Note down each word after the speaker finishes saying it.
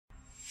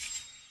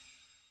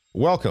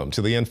Welcome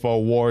to the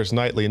INFOWARS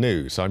Nightly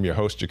News. I'm your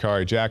host,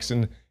 Jakari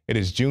Jackson. It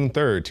is June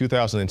 3rd,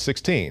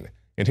 2016,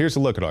 and here's a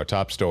look at our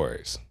top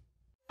stories.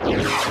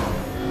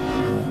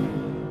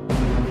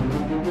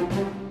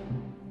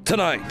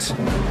 Tonight,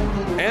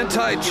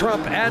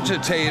 anti-Trump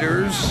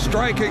agitators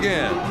strike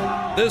again,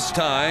 this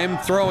time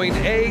throwing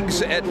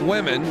eggs at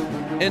women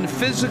and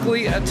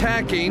physically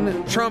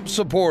attacking Trump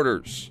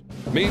supporters.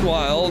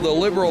 Meanwhile, the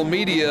liberal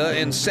media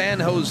in San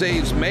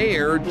Jose's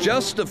mayor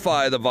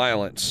justify the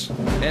violence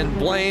and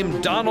blame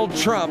Donald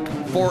Trump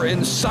for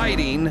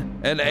inciting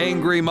an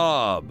angry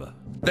mob.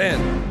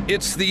 Then,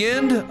 it's the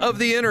end of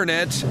the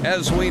internet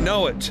as we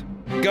know it.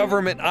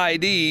 Government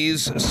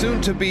IDs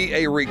soon to be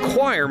a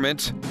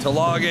requirement to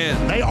log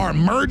in. They are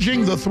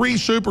merging the 3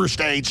 super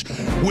states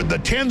with the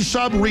 10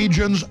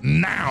 sub-regions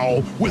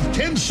now, with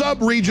 10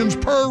 sub-regions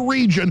per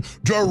region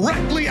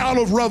directly out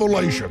of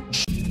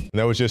Revelations.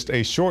 That was just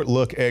a short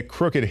look at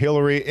crooked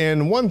Hillary.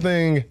 And one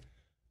thing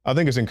I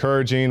think is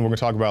encouraging, we're going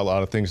to talk about a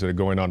lot of things that are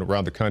going on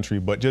around the country,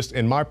 but just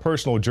in my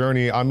personal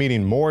journey, I'm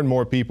meeting more and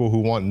more people who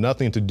want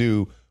nothing to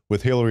do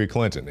with Hillary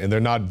Clinton, and they're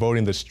not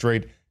voting the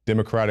straight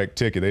Democratic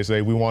ticket. They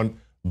say, we want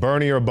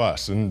Bernie or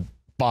bust, and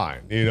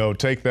fine,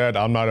 take that.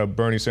 I'm not a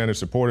Bernie Sanders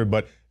supporter,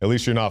 but at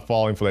least you're not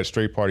falling for that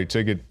straight party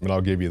ticket, and I'll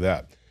give you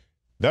that.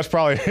 That's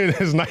probably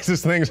the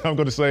nicest things I'm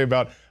going to say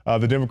about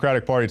the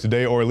Democratic Party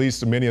today, or at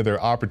least many of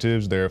their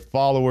operatives, their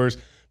followers,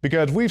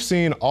 because we've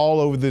seen all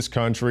over this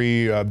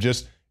country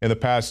just in the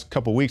past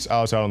couple weeks.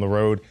 I was out on the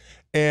road,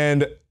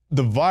 and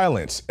the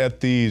violence at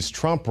these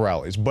Trump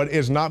rallies, but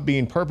it's not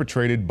being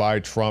perpetrated by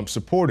Trump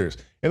supporters.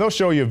 And they'll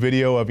show you a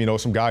video of,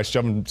 some guy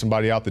shoving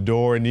somebody out the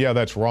door, and yeah,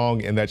 that's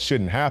wrong and that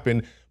shouldn't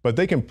happen, but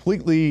they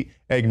completely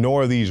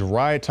ignore these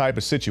riot type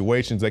of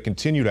situations that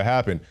continue to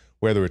happen,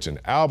 whether it's in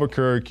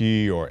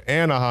Albuquerque or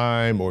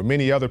Anaheim or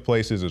many other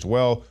places as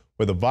well,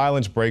 where the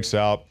violence breaks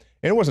out.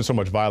 And it wasn't so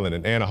much violent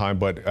in Anaheim,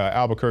 but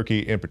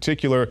Albuquerque in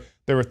particular,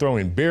 they were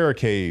throwing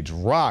barricades,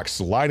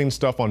 rocks, lighting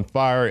stuff on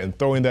fire and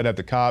throwing that at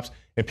the cops.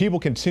 And people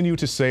continue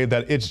to say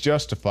that it's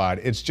justified.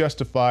 It's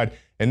justified.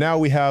 And now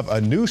we have a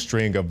new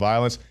string of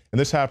violence. And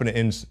this happened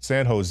in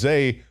San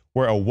Jose,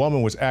 where a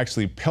woman was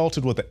actually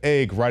pelted with an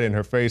egg right in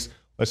her face.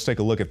 Let's take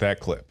a look at that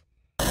clip.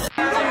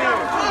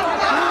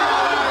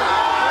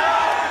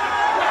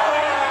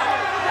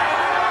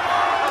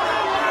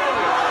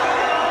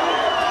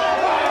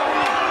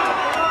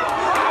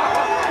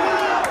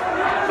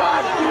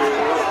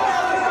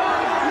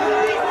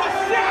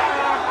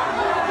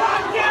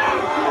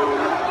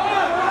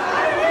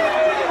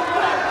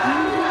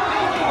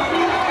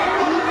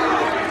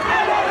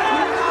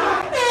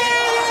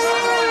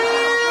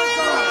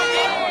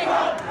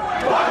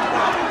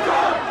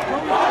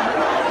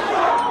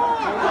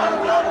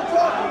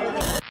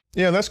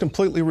 Yeah, that's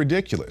completely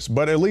ridiculous.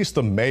 But at least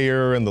the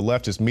mayor and the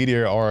leftist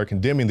media are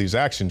condemning these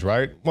actions,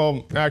 right?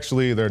 Well,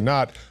 actually, they're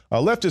not.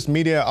 Leftist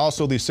media,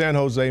 also the San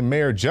Jose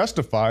mayor,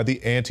 justify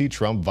the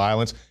anti-Trump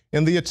violence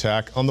in the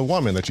attack on the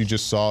woman that you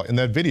just saw in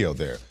that video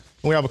there.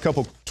 And we have a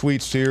couple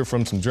tweets here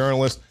from some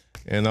journalists.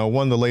 And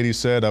one of the ladies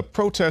said,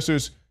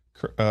 protesters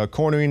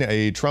cornering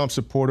a Trump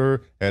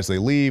supporter as they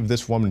leave.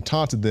 This woman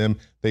taunted them.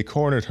 They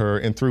cornered her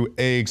and threw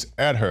eggs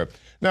at her.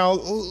 Now,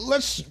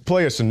 let's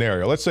play a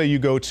scenario. Let's say you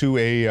go to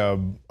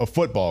a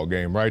football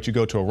game, right? You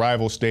go to a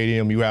rival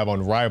stadium, you have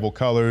on rival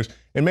colors,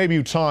 and maybe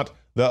you taunt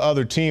the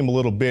other team a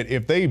little bit.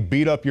 If they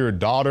beat up your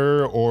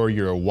daughter or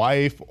your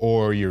wife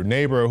or your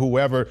neighbor or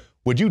whoever,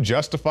 would you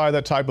justify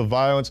that type of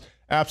violence?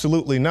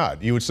 Absolutely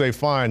not. You would say,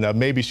 fine,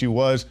 maybe she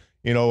was,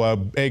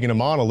 egging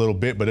them on a little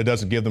bit, but it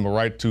doesn't give them a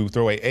right to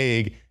throw an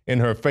egg in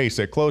her face.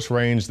 At close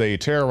range, they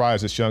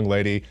terrorized this young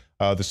lady.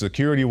 The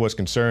security was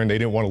concerned. They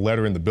didn't want to let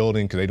her in the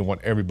building because they didn't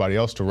want everybody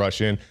else to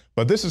rush in.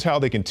 But this is how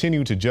they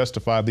continue to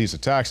justify these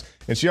attacks.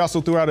 And she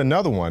also threw out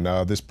another one.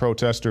 This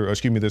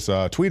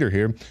tweeter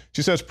here.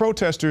 She says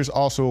protesters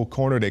also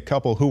cornered a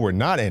couple who were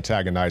not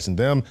antagonizing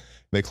them.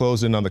 They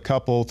closed in on the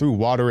couple, threw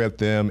water at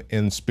them,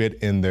 and spit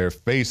in their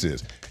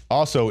faces.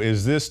 Also,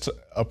 is this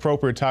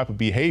appropriate type of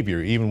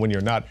behavior, even when you're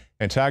not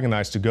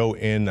antagonized, to go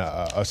and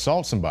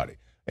assault somebody?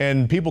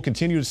 And people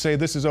continue to say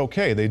this is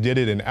okay. They did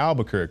it in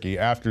Albuquerque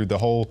after the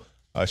whole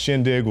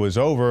shindig was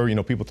over,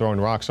 people throwing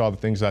rocks, all the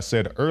things I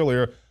said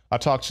earlier. I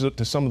talked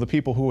to some of the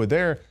people who were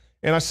there,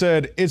 and I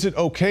said, is it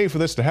okay for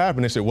this to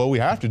happen? They said, well, we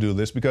have to do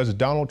this because it's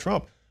Donald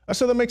Trump. I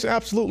said, that makes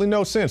absolutely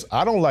no sense.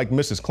 I don't like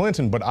Mrs.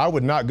 Clinton, but I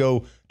would not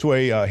go to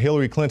a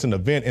Hillary Clinton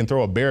event and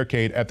throw a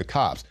barricade at the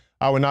cops.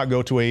 I would not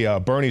go to a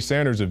Bernie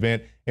Sanders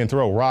event and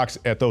throw rocks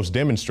at those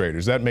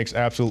demonstrators. That makes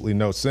absolutely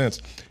no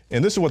sense.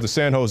 And this is what the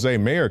San Jose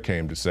mayor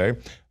came to say.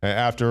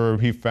 After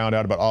he found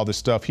out about all this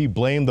stuff, he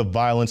blamed the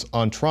violence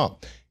on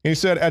Trump. And he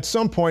said, at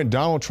some point,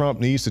 Donald Trump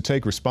needs to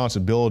take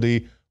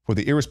responsibility for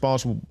the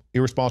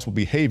irresponsible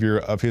behavior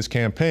of his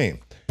campaign.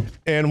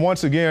 And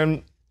once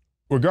again,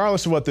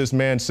 regardless of what this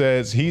man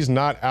says, he's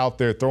not out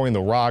there throwing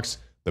the rocks,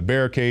 the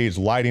barricades,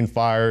 lighting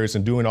fires,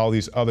 and doing all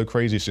these other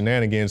crazy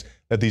shenanigans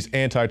that these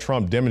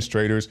anti-Trump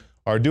demonstrators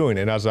are doing.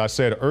 And as I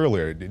said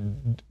earlier,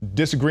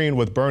 disagreeing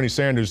with Bernie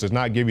Sanders does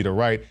not give you the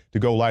right to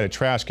go light a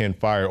trash can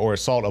fire or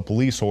assault a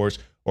police horse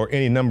or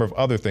any number of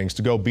other things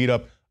to go beat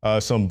up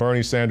some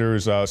Bernie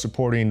Sanders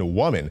supporting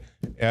woman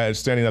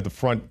standing at the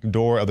front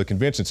door of the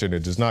convention center.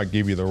 It does not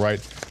give you the right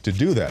to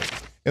do that.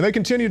 And they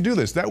continue to do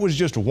this. That was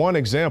just one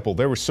example.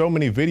 There were so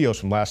many videos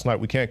from last night.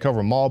 We can't cover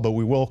them all, but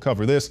we will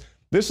cover this.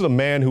 This is a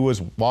man who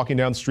was walking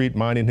down the street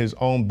minding his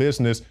own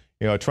business,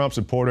 you know, a Trump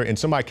supporter, and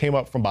somebody came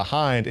up from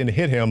behind and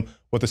hit him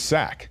with a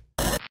sack.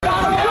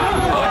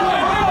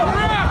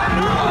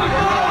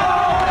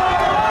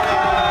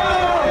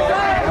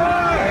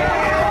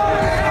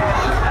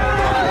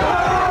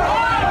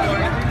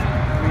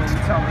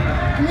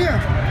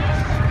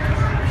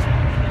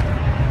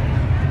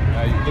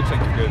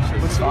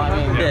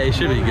 Yeah, he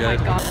should be good.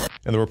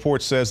 And the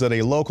report says that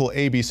a local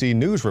ABC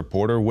News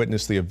reporter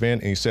witnessed the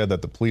event, and he said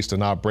that the police did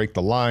not break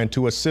the line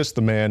to assist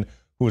the man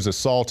who was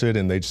assaulted,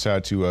 and they just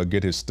had to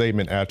get his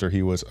statement after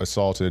he was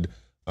assaulted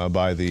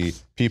by the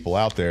people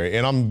out there.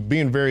 And I'm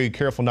being very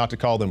careful not to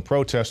call them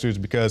protesters,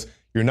 because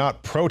you're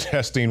not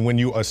protesting when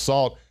you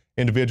assault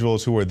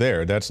individuals who are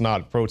there. That's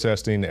not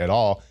protesting at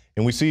all.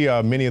 And we see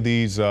many of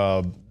these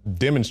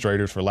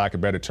demonstrators, for lack of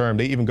a better term,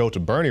 they even go to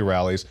Bernie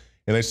rallies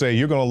and they say,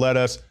 you're going to let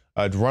us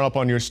run up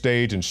on your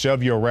stage and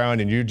shove you around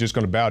and you're just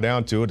going to bow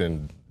down to it.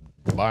 And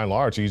by and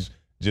large, he's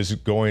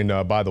just going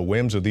by the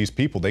whims of these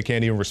people. They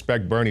can't even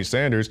respect Bernie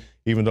Sanders,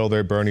 even though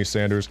they're Bernie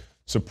Sanders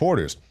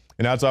supporters.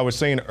 And as I was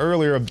saying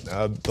earlier,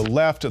 the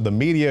left, the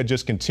media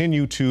just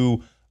continue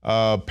to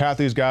pat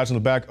these guys on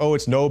the back. Oh,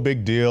 it's no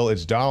big deal.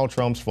 It's Donald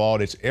Trump's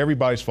fault. It's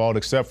everybody's fault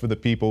except for the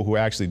people who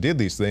actually did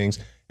these things.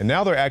 And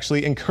now they're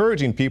actually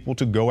encouraging people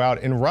to go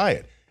out and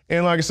riot.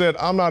 And like I said,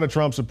 I'm not a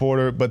Trump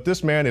supporter, but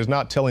this man is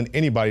not telling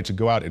anybody to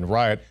go out and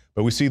riot.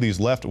 But we see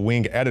these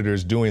left-wing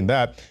editors doing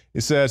that.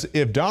 It says,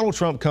 if Donald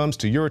Trump comes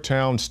to your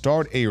town,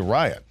 start a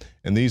riot.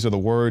 And these are the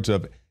words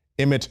of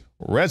Emmett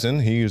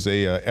Resin. He is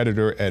a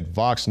editor at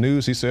Vox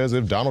News. He says,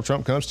 if Donald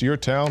Trump comes to your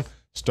town,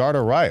 start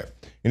a riot.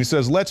 And he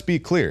says, let's be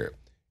clear.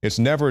 It's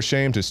never a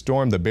shame to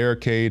storm the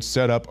barricades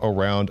set up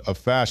around a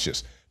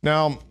fascist.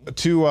 Now,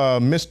 to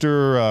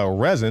Mr.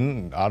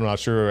 Resin, I'm not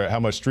sure how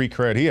much street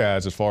cred he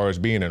has as far as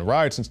being in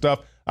riots and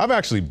stuff. I've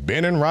actually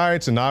been in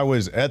riots, and I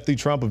was at the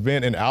Trump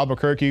event in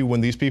Albuquerque when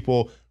these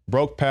people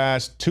broke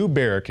past two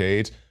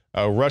barricades,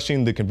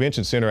 rushing the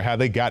convention center. Had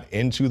they got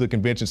into the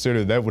convention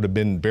center, that would have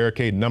been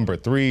barricade number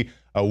 3.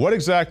 What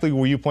exactly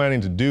were you planning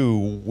to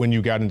do when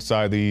you got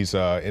inside these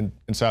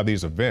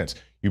events?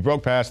 You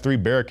broke past 3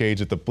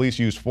 barricades. If the police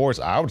used force,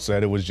 I would say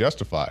it was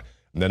justified.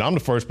 And then I'm the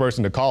first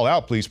person to call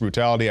out police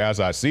brutality as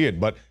I see it.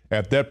 But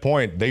at that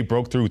point, they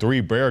broke through 3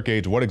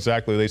 barricades. What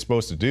exactly are they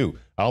supposed to do?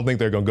 I don't think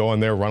they're going to go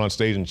in there, run on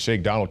stage and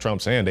shake Donald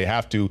Trump's hand. They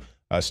have to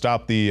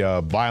stop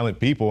the violent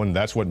people. And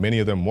that's what many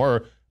of them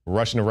were,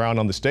 rushing around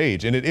on the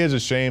stage. And it is a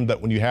shame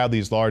that when you have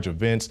these large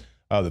events,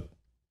 the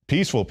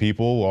peaceful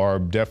people are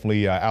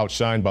definitely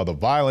outshined by the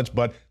violence.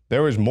 But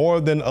there is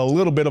more than a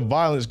little bit of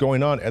violence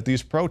going on at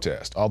these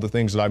protests. All the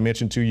things that I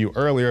mentioned to you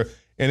earlier.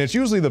 And it's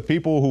usually the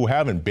people who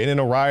haven't been in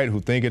a riot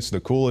who think it's the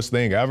coolest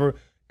thing ever.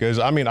 Because,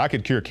 I mean, I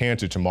could cure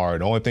cancer tomorrow.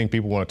 The only thing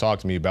people want to talk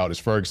to me about is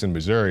Ferguson,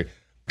 Missouri.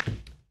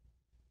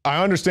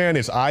 I understand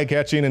it's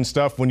eye-catching and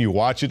stuff when you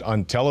watch it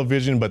on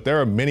television, but there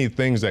are many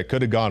things that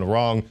could have gone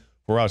wrong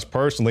for us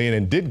personally, and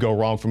it did go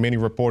wrong for many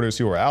reporters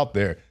who are out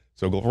there.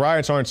 So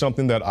riots aren't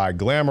something that I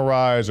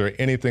glamorize or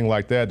anything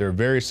like that. They're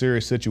very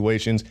serious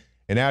situations.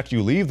 And after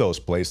you leave those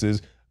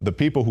places, the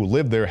people who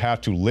live there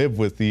have to live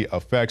with the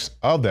effects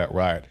of that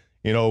riot.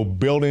 You know,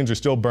 buildings are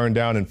still burned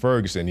down in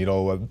Ferguson. You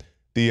know,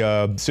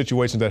 the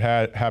situations that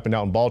had happened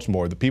out in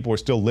Baltimore, the people are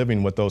still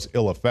living with those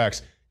ill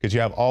effects because you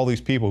have all these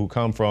people who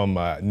come from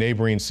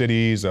neighboring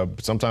cities,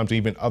 sometimes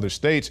even other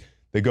states.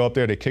 They go up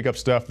there, they kick up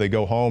stuff, they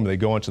go home, they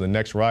go on to the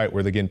next riot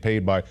where they're getting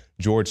paid by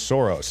George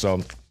Soros.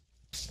 So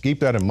keep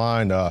that in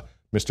mind,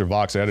 Mr.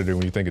 Vox editor,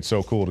 when you think it's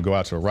so cool to go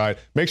out to a riot.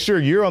 Make sure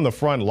you're on the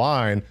front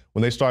line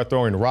when they start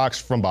throwing rocks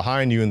from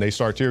behind you and they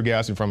start tear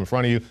gassing from in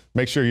front of you.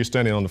 Make sure you're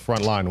standing on the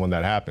front line when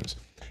that happens.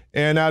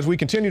 And as we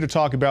continue to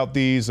talk about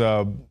these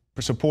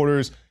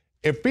supporters,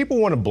 if people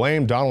want to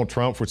blame Donald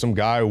Trump for some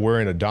guy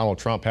wearing a Donald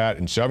Trump hat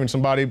and shoving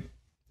somebody,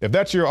 if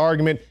that's your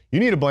argument, you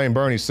need to blame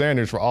Bernie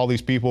Sanders for all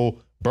these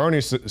people, Bernie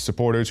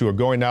supporters who are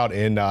going out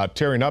and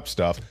tearing up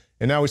stuff.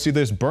 And now we see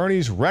this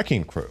Bernie's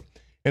wrecking crew.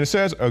 And it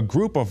says a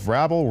group of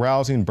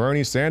rabble-rousing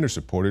Bernie Sanders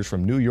supporters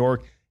from New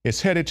York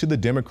is headed to the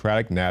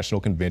Democratic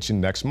National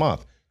Convention next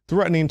month,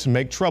 threatening to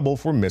make trouble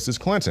for Mrs.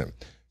 Clinton.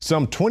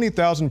 Some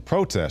 20,000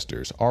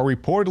 protesters are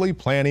reportedly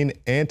planning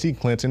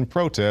anti-Clinton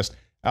protests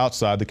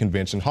outside the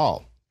convention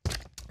hall.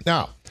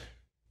 Now,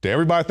 do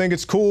everybody think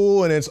it's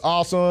cool and it's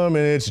awesome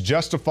and it's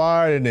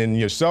justified and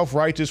you're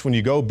self-righteous when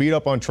you go beat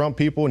up on Trump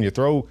people and you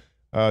throw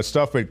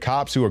stuff at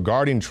cops who are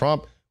guarding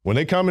Trump? When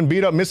they come and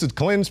beat up Mrs.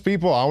 Clinton's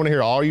people, I want to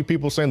hear all you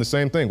people saying the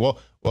same thing. Well,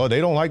 they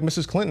don't like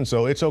Mrs. Clinton,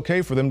 so it's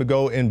okay for them to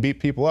go and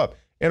beat people up.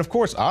 And of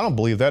course, I don't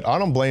believe that. I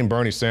don't blame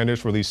Bernie Sanders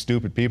for these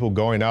stupid people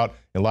going out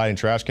and lighting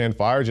trash can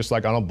fires, just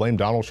like I don't blame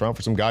Donald Trump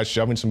for some guy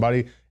shoving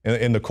somebody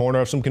in the corner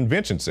of some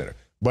convention center.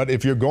 But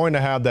if you're going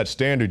to have that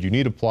standard, you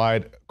need to apply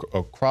it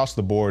across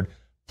the board,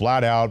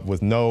 flat out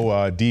with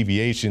no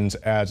deviations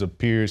as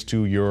appears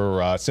to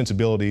your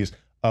sensibilities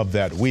of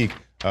that week.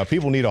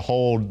 People need to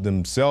hold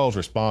themselves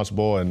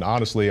responsible, and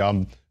honestly,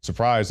 I'm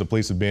surprised the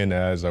police have been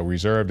as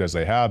reserved as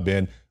they have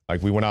been.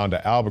 Like, we went out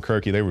to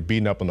Albuquerque, they were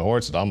beating up on the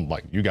horses. I'm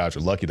like, you guys are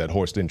lucky that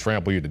horse didn't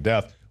trample you to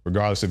death,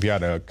 regardless if you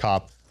had a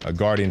cop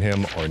guarding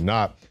him or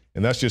not.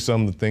 And that's just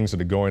some of the things that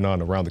are going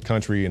on around the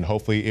country, and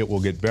hopefully it will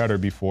get better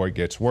before it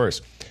gets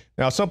worse.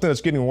 Now, something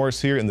that's getting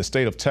worse here in the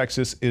state of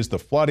Texas is the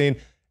flooding.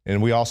 And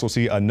we also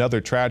see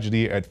another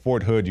tragedy at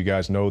Fort Hood. You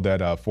guys know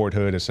that Fort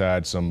Hood has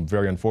had some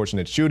very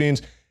unfortunate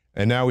shootings.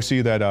 And now we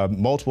see that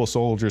multiple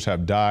soldiers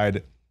have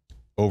died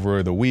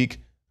over the week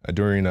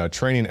during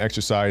training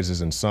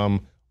exercises, and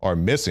some are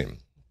missing.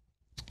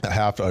 A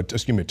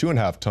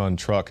 2.5 ton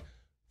truck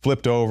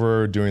flipped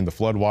over during the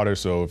floodwater.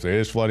 So if there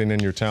is flooding in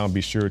your town,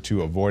 be sure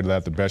to avoid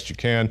that the best you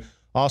can.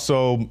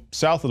 Also,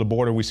 south of the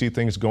border, we see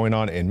things going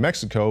on in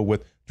Mexico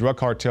with drug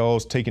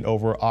cartels taking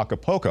over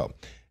Acapulco.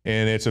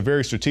 And it's a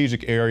very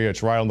strategic area.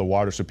 It's right on the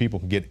water, so people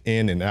can get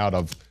in and out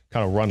of,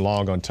 kind of run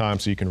long on time,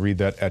 so you can read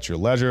that at your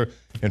leisure.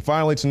 And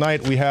finally,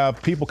 tonight, we have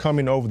people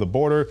coming over the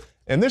border.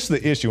 And this is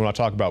the issue when I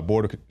talk about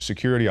border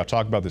security. I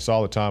talk about this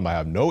all the time. I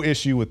have no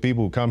issue with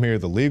people who come here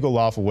the legal,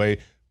 lawful way.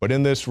 But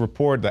in this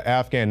report, the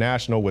Afghan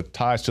national with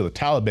ties to the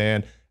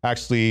Taliban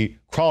actually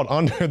crawled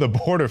under the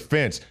border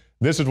fence.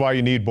 This is why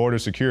you need border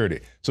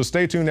security. So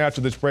stay tuned after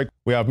this break.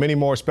 We have many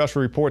more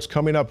special reports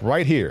coming up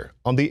right here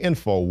on the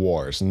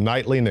INFOWARS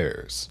Nightly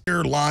News.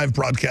 We're live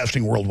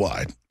broadcasting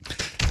worldwide.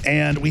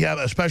 And we have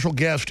a special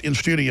guest in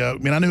studio. I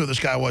mean, I knew who this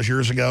guy was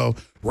years ago,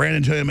 ran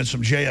into him at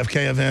some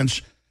JFK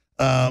events.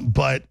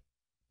 But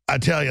I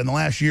tell you, in the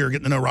last year,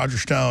 getting to know Roger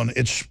Stone,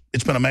 it's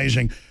been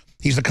amazing.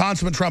 He's the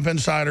consummate Trump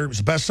insider.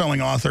 He's a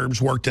best-selling author.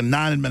 He's worked in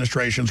 9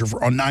 administrations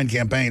or on 9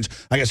 campaigns.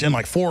 I guess in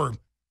like 4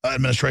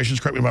 administrations,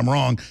 correct me if I'm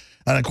wrong.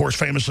 And, of course,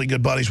 famously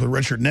good buddies with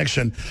Richard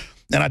Nixon.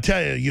 And I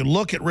tell you, you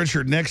look at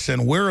Richard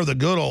Nixon, where are the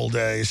good old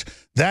days?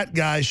 That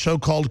guy's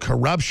so-called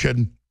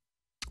corruption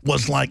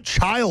was like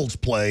child's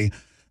play.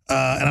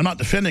 And I'm not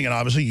defending it,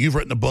 obviously. You've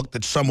written a book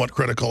that's somewhat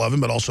critical of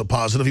him, but also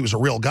positive. He was a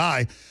real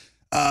guy.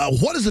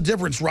 What is the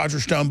difference,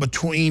 Roger Stone,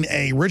 between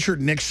a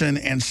Richard Nixon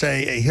and,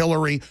 say, a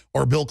Hillary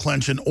or Bill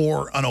Clinton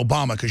or an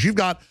Obama? Because you've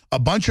got a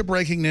bunch of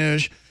breaking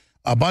news,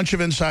 a bunch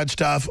of inside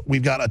stuff.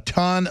 We've got a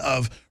ton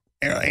of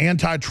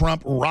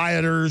anti-Trump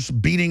rioters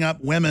beating up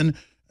women,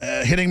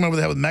 hitting them over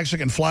the head with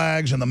Mexican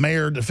flags, and the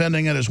mayor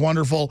defending it is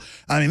wonderful.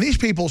 I mean, these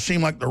people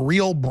seem like the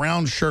real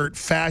brown shirt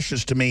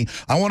fascists to me.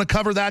 I want to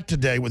cover that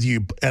today with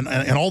you and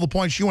all the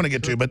points you want to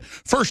get to. But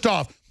first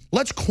off,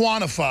 let's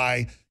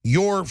quantify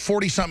your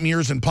 40-something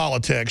years in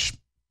politics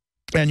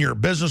and your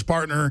business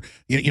partner,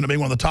 you know, being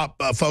one of the top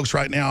folks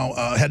right now,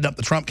 heading up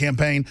the Trump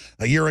campaign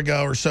a year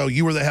ago or so.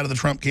 You were the head of the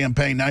Trump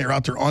campaign. Now you're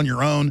out there on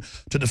your own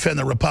to defend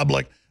the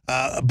republic.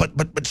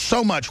 But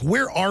so much.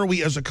 Where are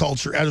we as a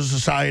culture, as a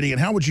society,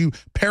 and how would you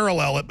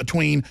parallel it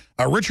between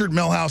a Richard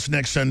Milhouse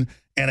Nixon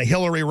and a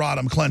Hillary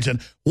Rodham Clinton?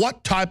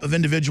 What type of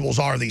individuals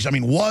are these? I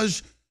mean,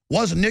 was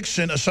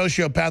Nixon a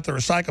sociopath or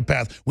a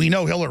psychopath? We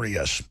know Hillary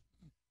is.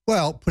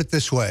 Well, put it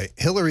this way.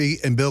 Hillary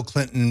and Bill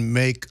Clinton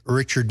make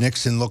Richard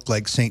Nixon look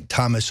like St.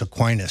 Thomas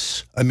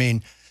Aquinas. I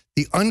mean,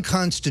 the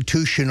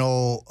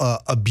unconstitutional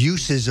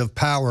abuses of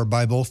power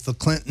by both the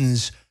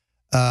Clintons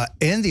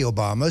and the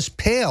Obamas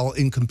pale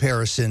in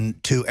comparison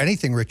to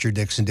anything Richard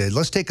Nixon did.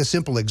 Let's take a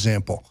simple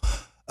example.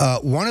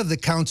 One of the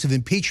counts of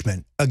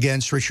impeachment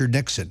against Richard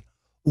Nixon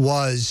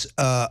was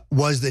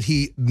that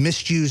he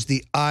misused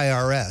the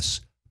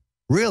IRS.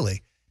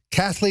 Really?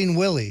 Kathleen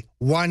Willey,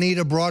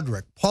 Juanita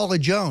Broderick, Paula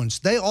Jones,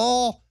 they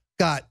all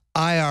got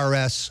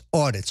IRS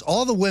audits.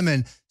 All the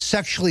women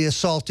sexually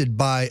assaulted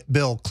by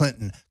Bill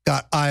Clinton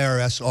got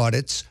IRS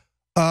audits.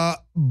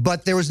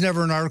 But there was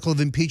never an article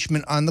of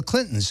impeachment on the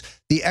Clintons.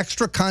 The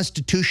extra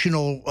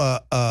constitutional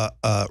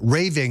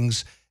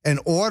ravings and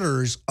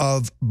orders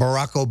of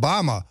Barack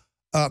Obama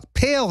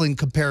pale in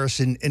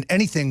comparison in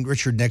anything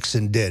Richard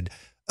Nixon did.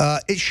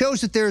 It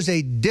shows that there's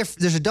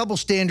a double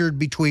standard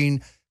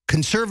between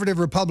conservative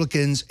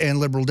Republicans and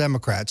liberal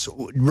Democrats.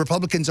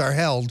 Republicans are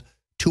held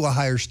to a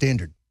higher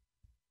standard.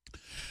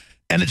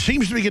 And it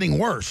seems to be getting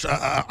worse.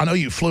 I know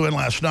you flew in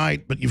last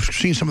night, but you've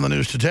seen some of the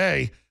news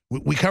today.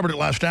 We covered it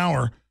last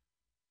hour.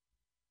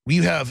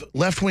 You have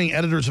left-wing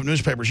editors of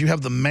newspapers. You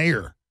have the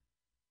mayor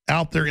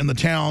out there in the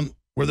town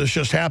where this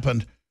just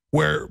happened,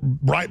 where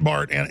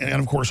Breitbart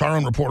and of course, our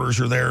own reporters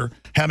are there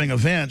having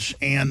events,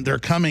 and they're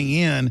coming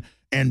in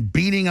and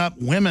beating up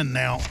women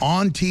now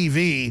on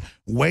TV,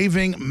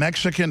 waving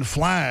Mexican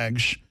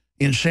flags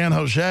in San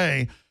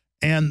Jose,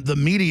 and the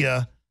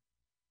media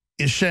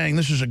is saying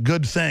this is a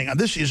good thing.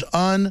 This is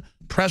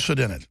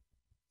unprecedented.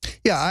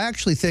 Yeah, I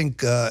actually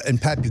think,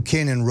 and Pat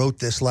Buchanan wrote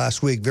this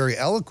last week very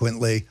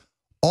eloquently,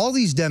 all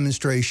these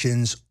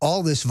demonstrations,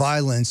 all this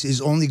violence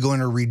is only going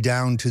to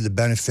redound to the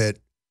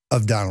benefit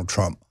of Donald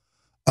Trump.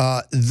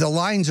 The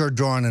lines are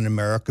drawn in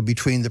America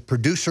between the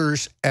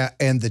producers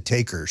and the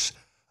takers.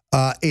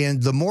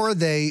 And the more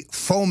they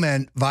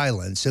foment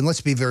violence, and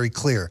let's be very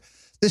clear,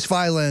 This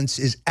violence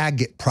is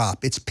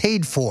agitprop. It's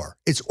paid for.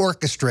 It's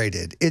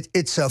orchestrated.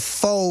 It's a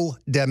faux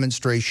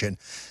demonstration.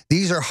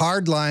 These are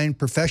hardline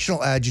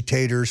professional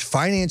agitators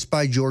financed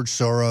by George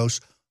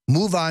Soros,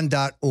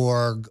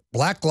 MoveOn.org,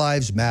 Black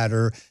Lives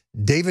Matter,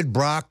 David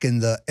Brock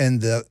and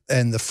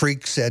the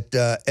freaks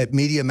at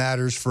Media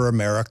Matters for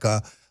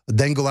America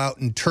then go out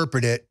and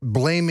interpret it,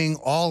 blaming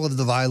all of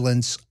the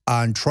violence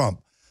on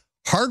Trump.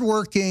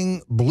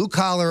 Hardworking,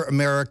 blue-collar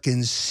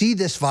Americans see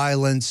this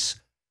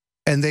violence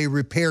and they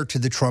repair to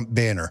the Trump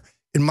banner.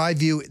 In my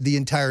view, the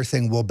entire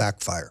thing will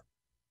backfire.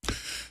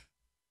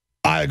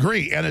 I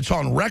agree, and it's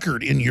on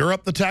record. In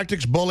Europe, the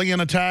tactics, bully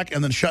and attack,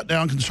 and then shut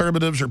down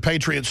conservatives or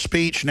patriot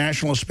speech,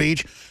 nationalist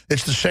speech.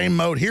 It's the same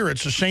mode here.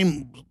 It's the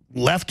same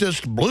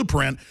leftist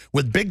blueprint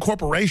with big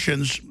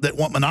corporations that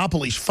want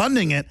monopolies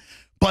funding it,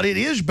 but it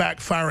is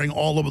backfiring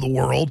all over the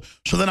world.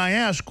 So then I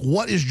ask,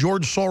 what is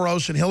George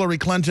Soros and Hillary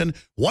Clinton,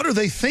 what are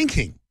they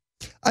thinking?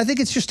 I think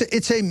it's just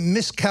it's a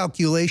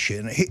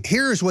miscalculation.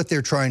 Here's what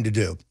they're trying to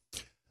do.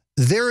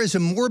 There is a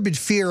morbid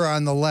fear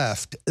on the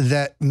left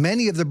that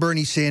many of the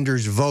Bernie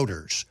Sanders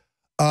voters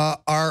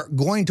are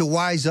going to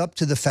wise up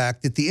to the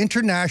fact that the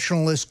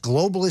internationalist,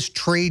 globalist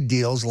trade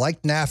deals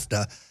like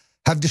NAFTA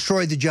have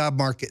destroyed the job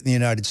market in the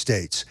United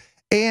States,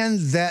 and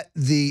that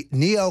the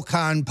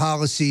neocon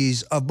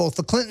policies of both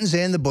the Clintons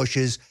and the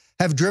Bushes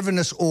have driven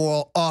us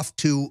all off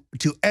to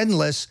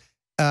endless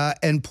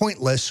and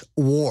pointless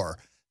war.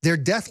 They're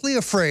deathly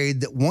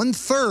afraid that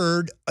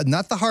 1/3,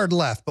 not the hard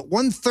left, but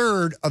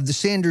 1/3 of the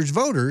Sanders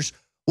voters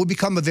will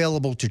become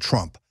available to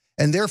Trump.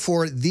 And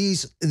therefore,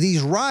 these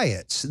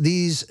riots,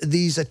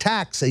 these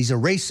attacks, he's a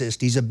racist,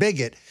 he's a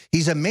bigot,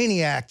 he's a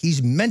maniac,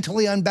 he's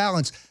mentally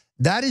unbalanced,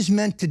 that is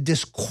meant to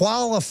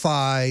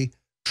disqualify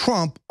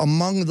Trump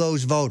among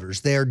those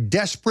voters. They are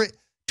desperate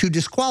to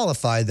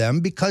disqualify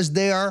them because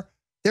they're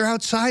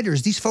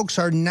outsiders. These folks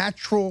are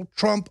natural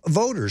Trump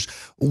voters.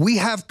 We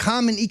have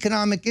common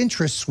economic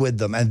interests with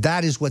them, and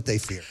that is what they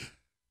fear.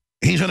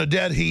 He's in a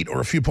dead heat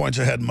or a few points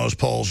ahead in most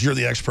polls. You're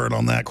the expert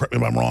on that. Correct me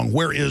if I'm wrong.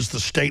 Where is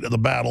the state of the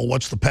battle?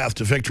 What's the path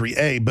to victory?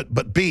 A,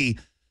 but B,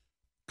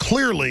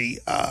 clearly,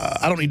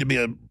 I don't need to be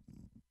a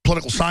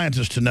political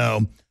scientist to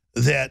know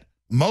that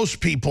most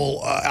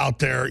people out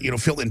there,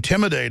 feel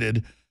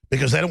intimidated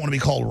because they don't want to be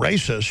called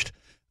racist.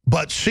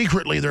 But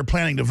secretly, they're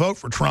planning to vote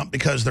for Trump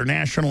because they're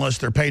nationalists,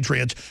 they're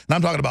patriots. And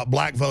I'm talking about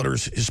black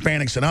voters,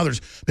 Hispanics, and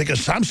others,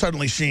 because I'm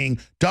suddenly seeing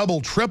double,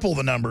 triple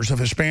the numbers of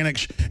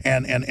Hispanics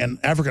and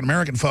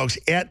African-American folks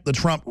at the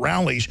Trump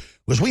rallies,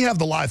 because we have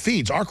the live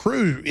feeds. Our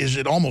crew is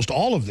at almost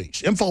all of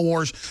these.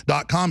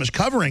 INFOWARS.com is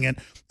covering it,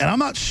 and I'm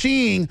not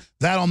seeing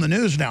that on the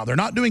news now. They're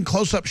not doing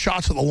close-up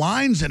shots of the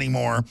lines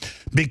anymore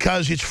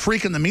because it's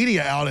freaking the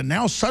media out. And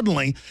now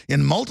suddenly,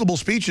 in multiple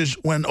speeches,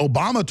 when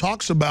Obama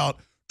talks about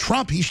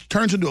Trump, he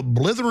turns into a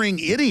blithering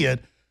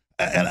idiot,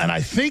 and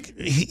I think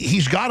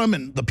he's got him,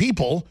 and the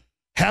people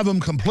have him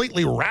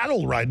completely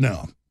rattled right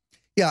now.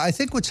 Yeah, I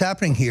think what's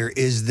happening here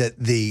is that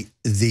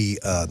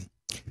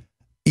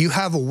you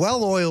have a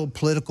well-oiled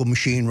political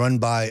machine run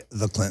by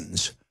the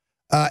Clintons,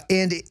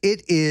 and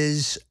it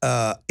is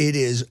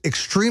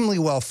extremely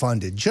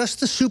well-funded.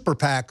 Just the super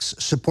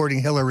PACs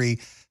supporting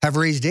Hillary have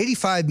raised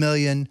 $85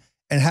 million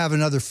and have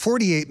another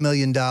 $48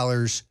 million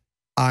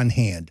on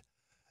hand.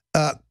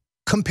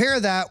 Compare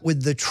that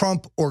with the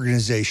Trump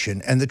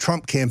organization and the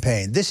Trump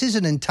campaign. This is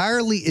an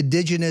entirely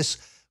indigenous,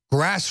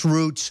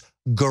 grassroots,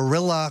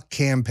 guerrilla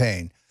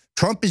campaign.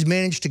 Trump has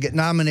managed to get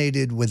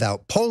nominated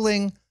without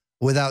polling,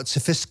 without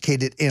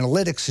sophisticated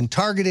analytics and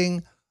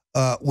targeting,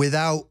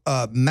 without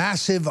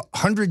massive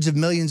hundreds of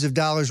millions of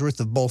dollars worth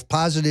of both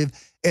positive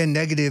and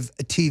negative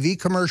TV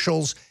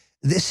commercials.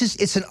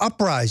 It's an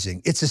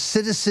uprising. It's a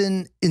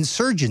citizen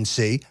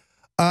insurgency,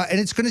 and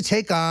it's going to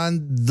take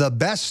on the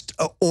best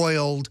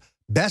oiled,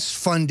 best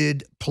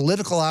funded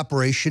political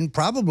operation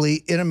probably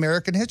in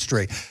American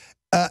history.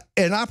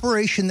 An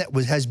operation that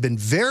has been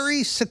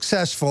very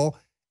successful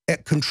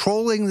at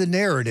controlling the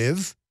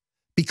narrative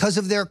because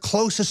of their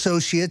close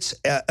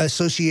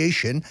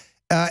association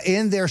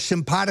and their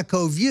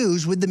simpatico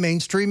views with the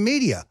mainstream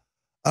media.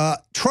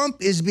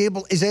 Trump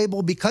is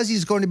able, because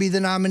he's going to be the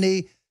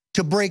nominee,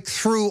 to break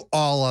through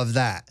all of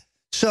that.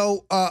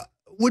 So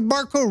would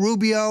Marco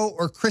Rubio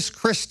or Chris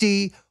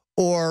Christie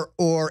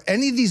or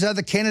any of these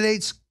other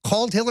candidates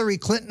called Hillary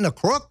Clinton a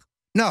crook?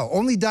 No,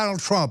 only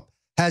Donald Trump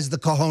has the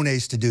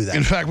cojones to do that.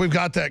 In fact, we've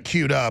got that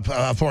queued up.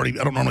 I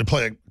don't normally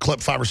play a clip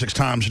 5 or 6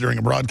 times during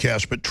a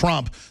broadcast, but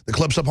Trump, the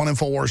clip's up on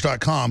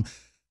INFOWARS.com.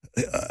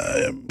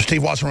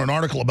 Steve Watson wrote an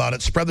article about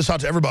it. Spread this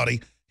out to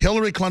everybody.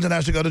 Hillary Clinton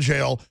has to go to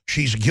jail.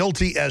 She's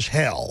guilty as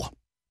hell.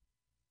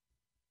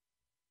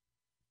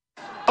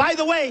 By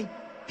the way,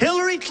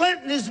 Hillary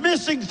Clinton is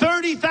missing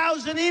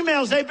 30,000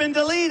 emails. They've been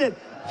deleted.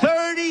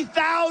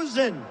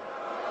 30,000.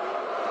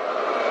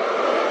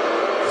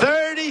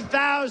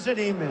 30,000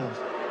 emails.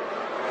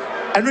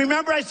 And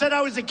remember I said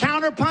I was a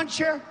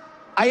counterpuncher?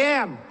 I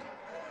am.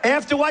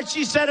 After what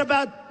she said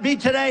about me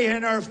today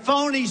in her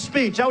phony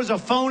speech, that was a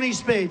phony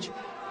speech.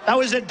 That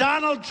was a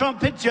Donald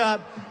Trump hit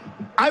job.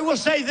 I will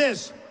say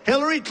this.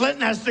 Hillary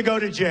Clinton has to go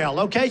to jail,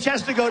 okay? She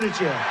has to go to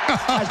jail.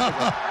 Has to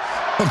go.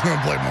 I'm going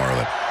to play more of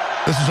it.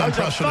 This is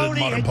unprecedented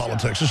phony modern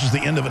politics. This is the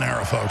end of an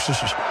era, folks.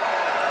 This is...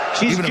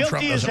 She's even if guilty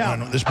Trump as doesn't hell.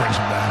 win, this brings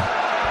him down.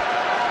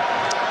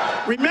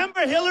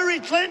 Remember, Hillary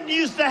Clinton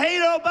used to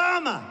hate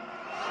Obama.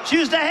 She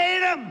used to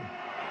hate him.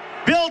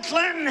 Bill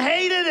Clinton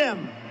hated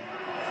him.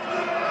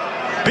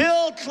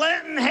 Bill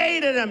Clinton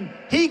hated him.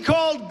 He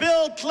called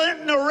Bill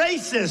Clinton a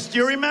racist.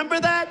 You remember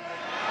that?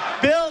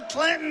 Bill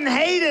Clinton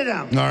hated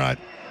him. All right.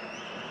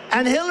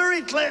 And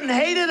Hillary Clinton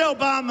hated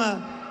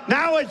Obama.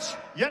 Now it's,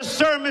 yes,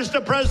 sir,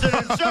 Mr.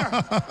 President,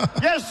 sir.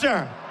 Yes,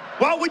 sir.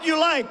 What would you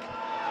like?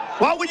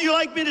 What would you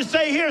like me to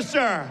say here,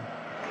 sir?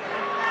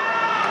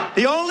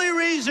 The only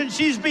reason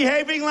she's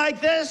behaving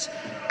like this,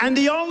 and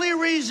the only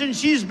reason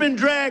she's been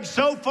dragged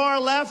so far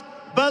left,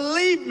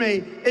 believe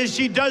me, is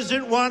she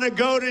doesn't want to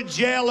go to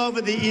jail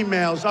over the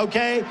emails,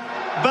 okay?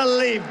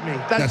 Believe me.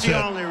 That's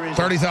the only reason.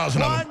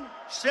 30,000 of them. One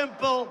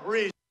simple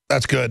reason.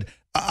 That's good.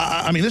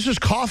 I mean, this is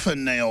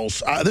coffin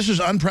nails. This is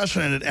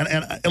unprecedented.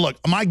 And look,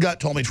 my gut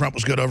told me Trump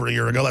was good over a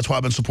year ago. That's why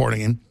I've been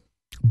supporting him.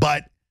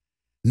 But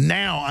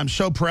now I'm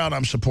so proud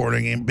I'm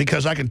supporting him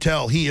because I can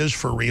tell he is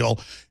for real.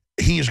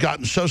 He has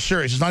gotten so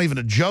serious. It's not even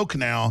a joke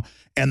now,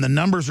 and the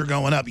numbers are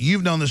going up.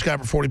 You've known this guy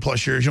for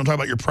 40-plus years. You don't talk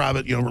about your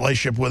private,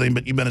 relationship with him,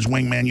 but you've been his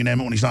wingman, you name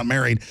it, when he's not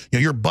married.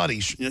 You're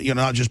buddies,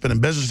 not just been in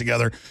business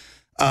together.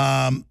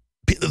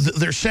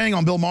 They're saying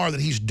on Bill Maher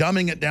that he's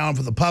dumbing it down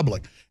for the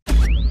public.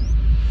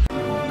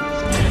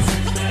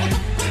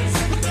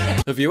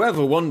 Have you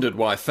ever wondered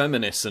why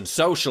feminists and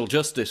social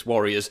justice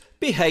warriors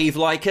behave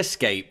like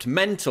escaped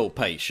mental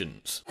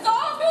patients? Oh,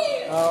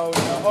 no.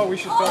 Oh, we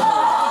should film it.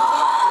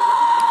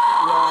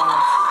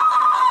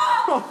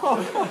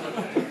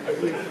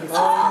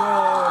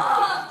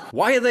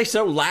 Why are they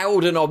so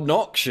loud and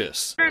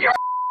obnoxious? You're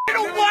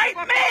a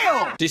white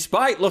male!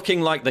 Despite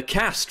looking like the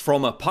cast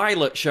from a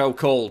pilot show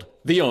called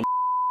The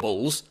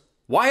Unbulls,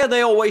 why are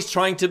they always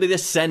trying to be the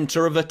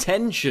center of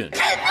attention?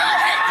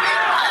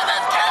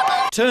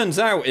 Turns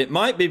out it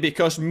might be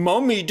because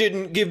Mommy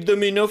didn't give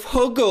them enough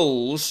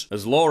huggles.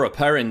 As Laura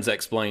Perrins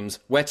explains,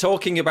 we're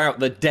talking about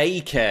the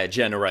daycare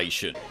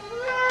generation.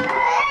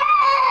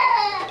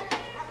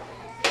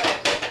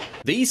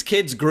 These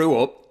kids grew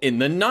up in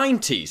the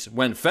 90s,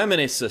 when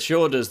feminists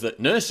assured us that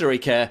nursery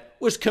care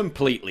was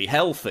completely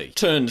healthy.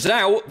 Turns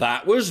out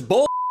that was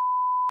bull***.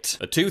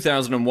 A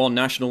 2001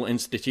 National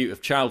Institute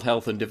of Child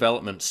Health and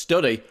Development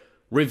study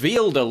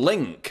revealed a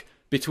link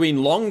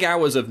between long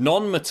hours of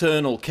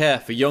non-maternal care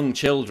for young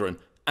children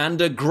and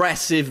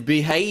aggressive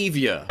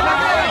behaviour.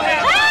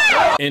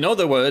 In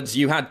other words,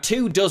 you had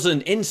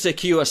 24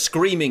 insecure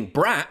screaming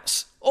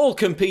brats all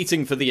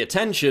competing for the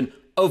attention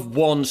of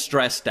one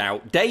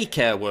stressed-out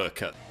daycare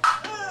worker.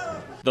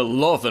 The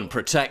love and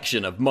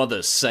protection of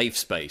mother's safe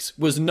space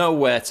was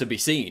nowhere to be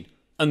seen,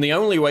 and the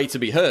only way to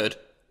be heard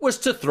was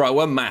to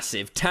throw a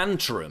massive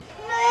tantrum.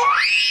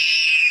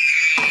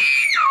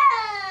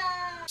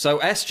 So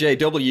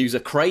SJWs are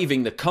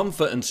craving the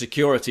comfort and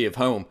security of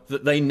home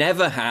that they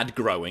never had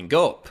growing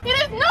up. It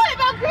is not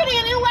about creating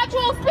an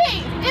intellectual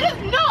space! It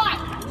is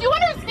not! Do you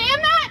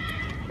understand that?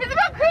 It's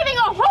about creating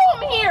a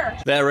home here!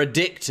 They're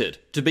addicted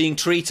to being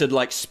treated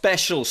like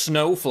special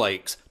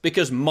snowflakes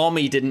because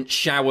mommy didn't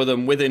shower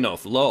them with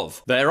enough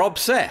love. They're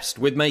obsessed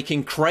with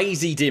making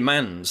crazy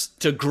demands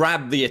to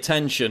grab the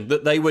attention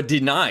that they were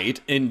denied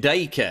in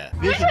daycare.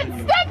 You should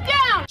step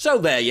down! So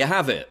there you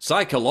have it.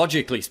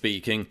 Psychologically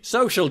speaking,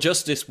 social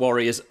justice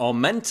warriors are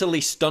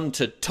mentally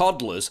stunted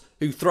toddlers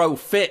who throw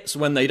fits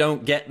when they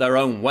don't get their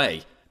own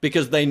way,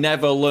 because they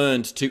never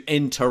learned to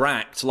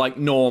interact like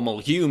normal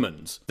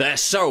humans. They're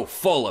so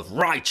full of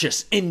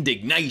righteous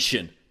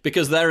indignation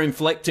because they're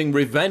inflicting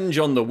revenge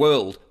on the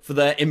world for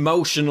their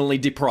emotionally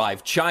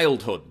deprived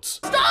childhoods.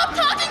 Stop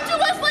talking to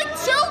us like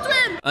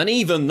children! And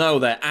even though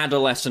they're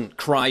adolescent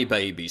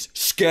crybabies,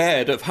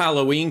 scared of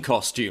Halloween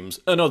costumes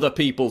and other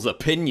people's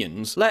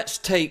opinions, let's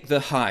take the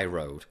high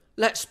road.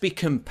 Let's be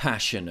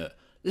compassionate.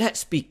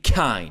 Let's be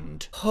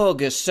kind.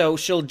 Hug a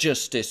social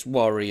justice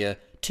warrior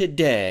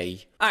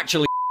today.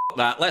 Actually,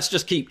 that. Let's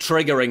just keep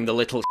triggering the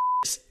little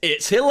shits.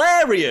 It's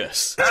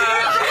hilarious!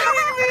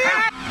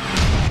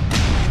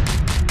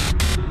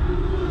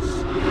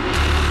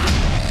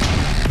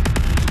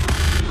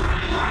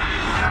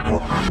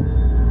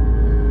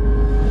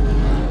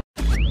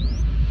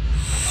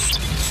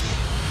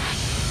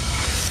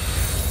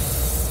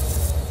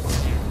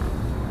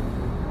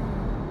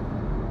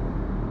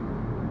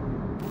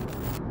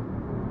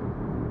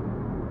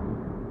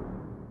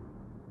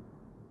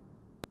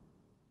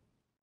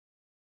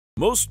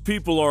 Most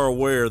people are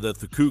aware that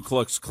the Ku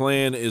Klux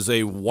Klan is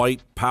a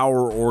white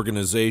power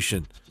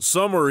organization.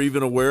 Some are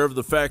even aware of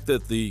the fact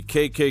that the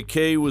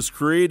KKK was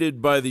created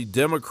by the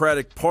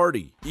Democratic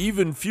Party.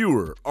 Even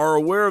fewer are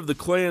aware of the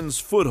Klan's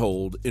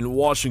foothold in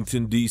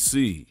Washington,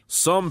 D.C.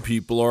 Some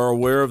people are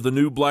aware of the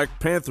new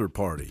Black Panther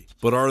Party,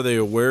 but are they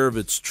aware of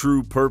its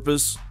true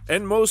purpose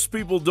And most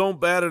people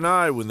don't bat an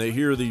eye when they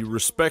hear the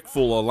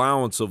respectful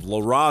allowance of La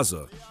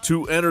Raza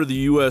to enter the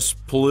U.S.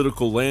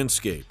 political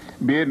landscape.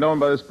 Be it known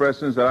by this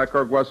president that I,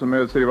 Kirk Watson,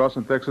 Mayor of the City of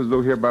Austin, Texas,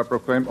 do hereby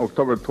proclaim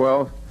October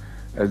 12th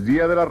as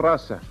Dia de la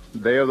Raza,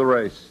 Day of the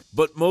Race.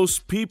 But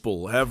most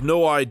people have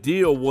no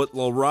idea what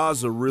La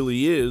Raza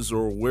really is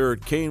or where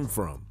it came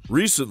from.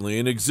 Recently,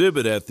 an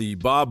exhibit at the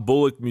Bob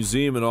Bullock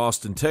Museum in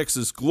Austin,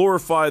 Texas,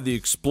 glorified the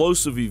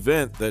explosive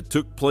event that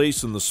took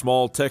place in the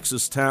small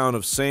Texas town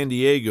of San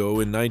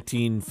Diego in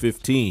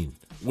 1915,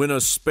 when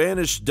a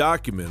Spanish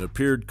document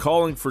appeared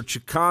calling for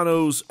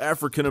Chicanos,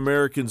 African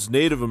Americans,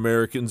 Native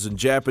Americans, and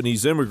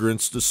Japanese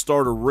immigrants to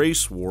start a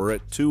race war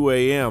at 2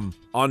 a.m.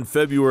 on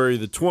February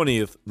the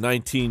 20th,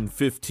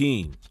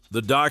 1915.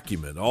 The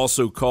document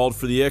also called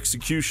for the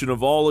execution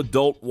of all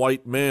adult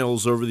white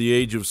males over the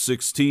age of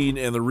 16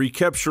 and the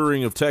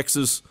recapturing of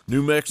Texas,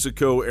 New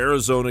Mexico,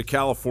 Arizona,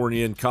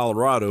 California, and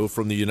Colorado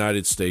from the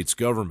United States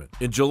government.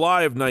 In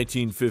July of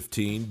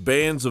 1915,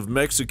 bands of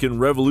Mexican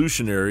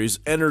revolutionaries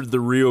entered the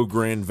Rio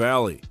Grande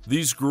Valley.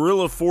 These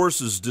guerrilla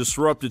forces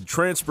disrupted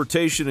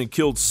transportation and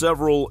killed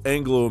several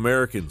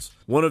Anglo-Americans.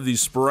 One of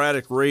these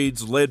sporadic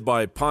raids, led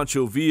by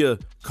Pancho Villa,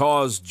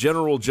 caused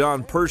General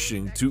John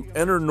Pershing to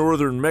enter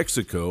northern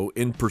Mexico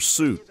in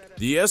pursuit.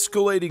 The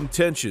escalating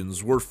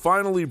tensions were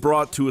finally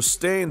brought to a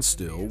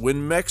standstill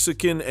when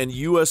Mexican and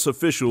U.S.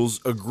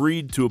 officials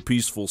agreed to a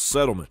peaceful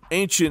settlement.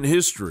 Ancient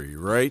history,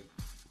 right?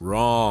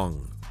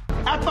 Wrong.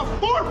 At the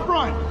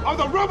forefront of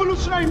the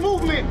revolutionary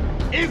movement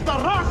is the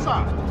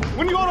Raza.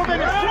 When you go to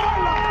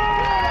Venezuela,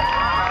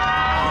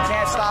 you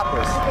can't stop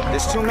us.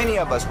 There's too many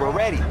of us. We're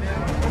ready.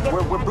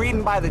 We're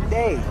breeding by the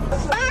day.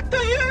 Back to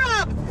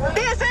Europe!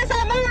 This is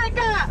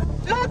America!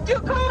 Look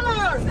your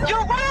colors!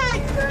 You're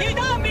right! You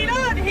don't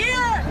belong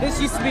here!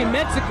 This used to be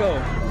Mexico,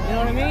 you know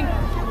what I mean?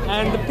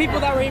 And the people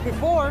that were here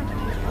before,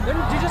 they're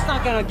just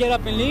not gonna get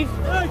up and leave.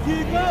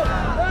 Mexico!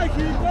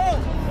 Mexico!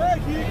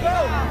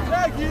 Mexico!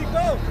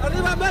 Mexico!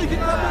 Arriba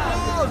Mexico!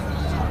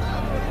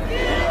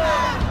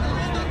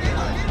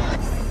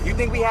 You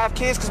think we have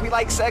kids because we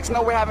like sex?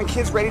 No, we're having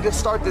kids ready to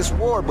start this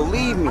war,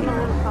 believe me.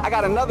 I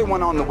got another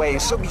one on the way,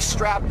 and she'll be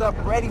strapped up,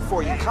 ready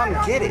for you. Come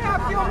get it.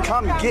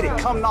 Come get it.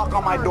 Come knock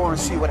on my door and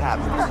see what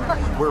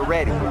happens. We're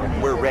ready.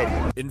 We're ready.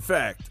 In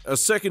fact, a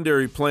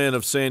secondary plan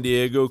of San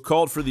Diego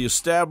called for the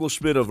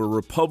establishment of a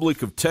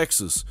Republic of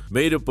Texas,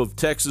 made up of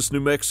Texas,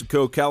 New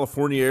Mexico,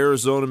 California,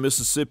 Arizona,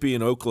 Mississippi,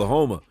 and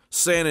Oklahoma.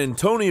 San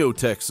Antonio,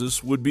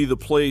 Texas, would be the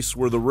place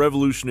where the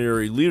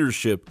revolutionary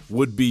leadership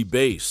would be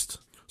based.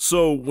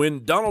 So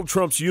when Donald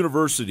Trump's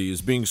university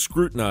is being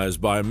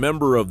scrutinized by a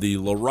member of the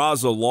La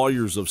Raza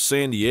Lawyers of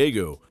San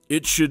Diego,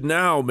 it should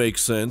now make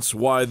sense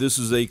why this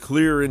is a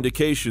clear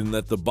indication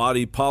that the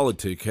body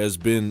politic has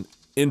been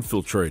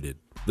infiltrated.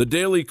 The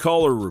Daily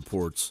Caller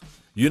reports,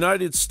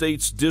 United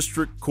States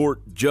District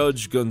Court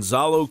Judge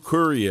Gonzalo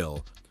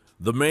Curiel,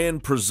 the man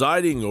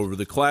presiding over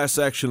the class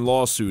action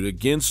lawsuit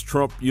against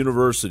Trump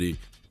University,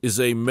 is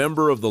a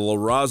member of the La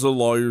Raza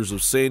Lawyers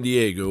of San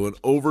Diego and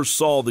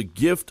oversaw the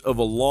gift of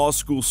a law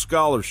school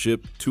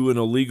scholarship to an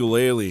illegal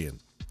alien.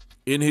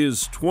 In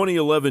his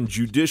 2011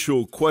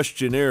 judicial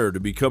questionnaire to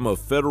become a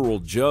federal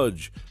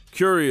judge,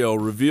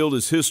 Curiel revealed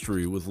his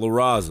history with La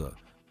Raza.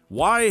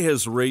 Why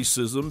has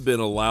racism been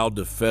allowed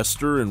to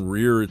fester and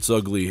rear its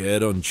ugly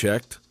head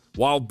unchecked?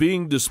 While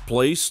being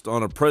displaced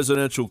on a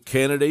presidential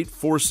candidate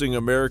forcing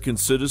American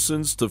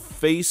citizens to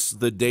face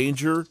the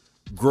danger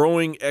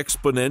growing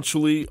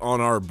exponentially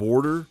on our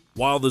border,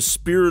 while the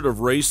spirit of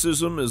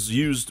racism is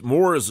used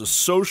more as a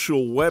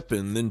social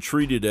weapon than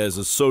treated as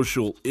a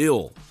social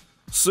ill.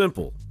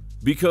 Simple,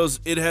 because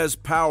it has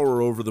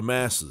power over the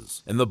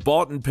masses, and the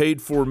bought and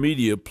paid for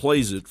media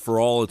plays it for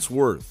all it's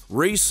worth.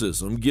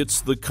 Racism gets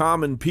the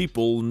common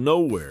people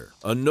nowhere,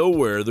 a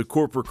nowhere the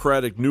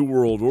corporocratic New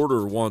World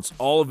Order wants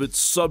all of its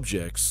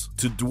subjects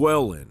to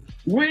dwell in.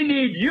 We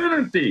need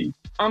unity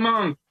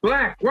among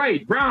black,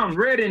 white, brown,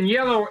 red, and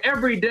yellow,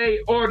 everyday,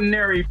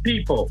 ordinary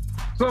people.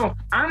 So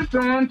I'm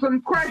throwing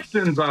some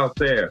questions out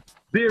there.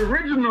 The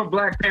original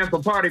Black Panther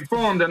Party,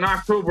 formed in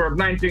October of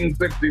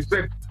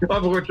 1966,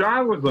 of which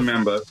I was a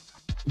member,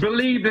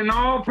 believed in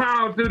all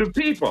power to the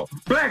people.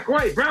 Black,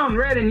 white, brown,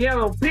 red, and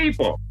yellow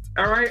people.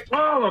 All right,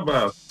 all of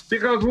us.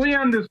 Because we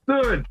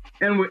understood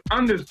and we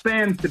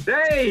understand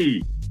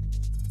today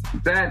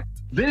that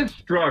this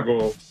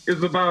struggle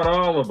is about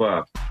all of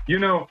us. You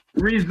know,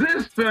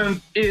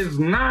 resistance is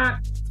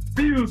not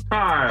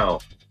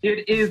futile.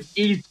 It is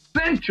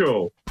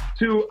essential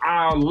to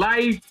our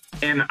life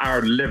and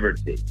our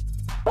liberty.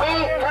 We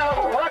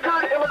have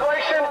record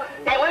immigration,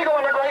 illegal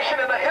immigration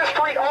in the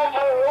history of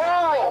the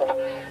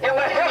world. In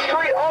the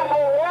history of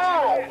the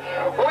world.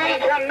 We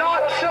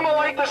cannot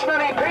assimilate this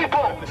many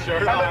people.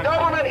 And the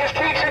government is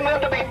teaching them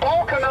to be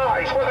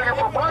balkanized, whether you're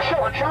from Russia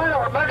or China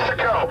or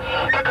Mexico,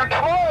 to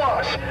control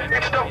us.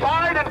 It's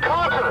divide and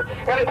conquer.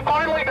 And it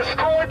finally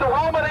destroyed the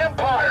Roman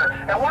Empire.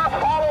 And we're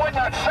following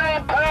that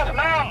same path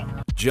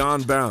now.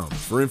 John Bound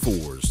for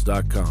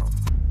INFOWARS.com.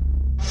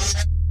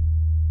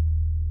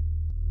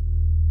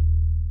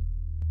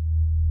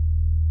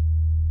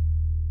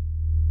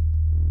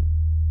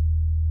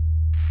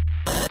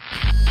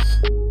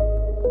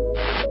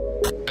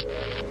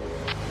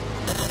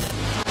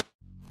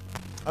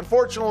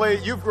 Unfortunately,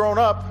 you've grown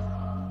up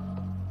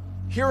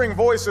hearing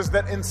voices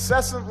that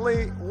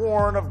incessantly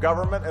warn of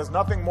government as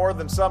nothing more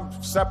than some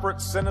separate,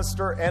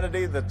 sinister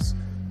entity that's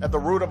at the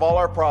root of all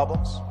our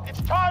problems.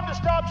 It's time to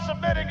stop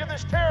submitting to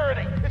this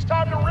tyranny. It's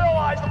time to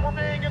realize that we're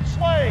being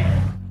enslaved.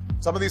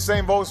 Some of these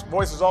same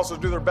voices also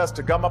do their best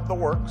to gum up the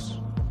works.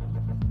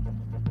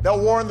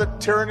 They'll warn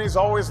that tyranny is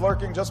always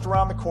lurking just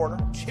around the corner.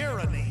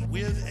 Tyranny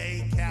with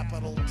a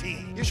capital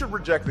T. You should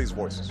reject these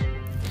voices.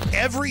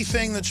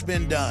 Everything that's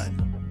been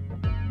done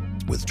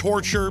with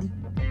torture,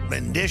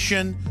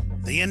 rendition,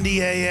 the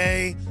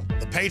NDAA,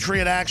 the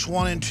Patriot Acts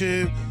 1 and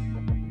 2,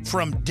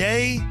 from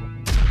day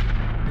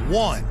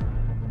one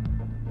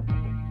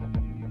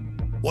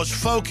was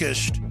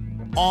focused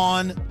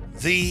on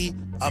the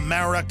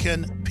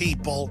American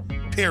people,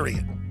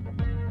 period.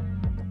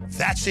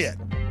 That's it.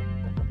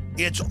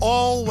 It's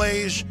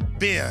always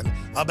been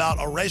about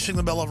erasing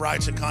the Bill of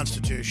Rights and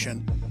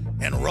Constitution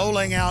and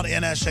rolling out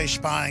NSA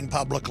spying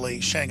publicly,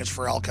 saying it's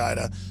for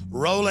Al-Qaeda,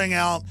 rolling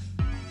out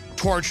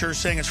torture,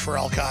 saying it's for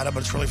Al-Qaeda,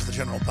 but it's really for the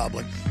general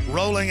public,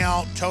 rolling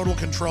out total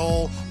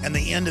control and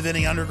the end of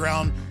any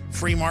underground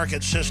free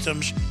market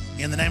systems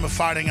in the name of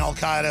fighting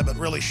Al-Qaeda, but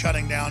really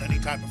shutting down any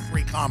type of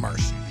free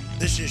commerce.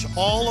 This is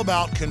all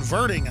about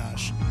converting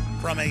us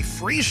from a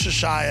free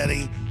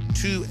society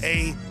to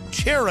a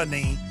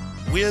tyranny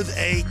with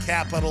a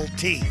capital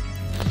T.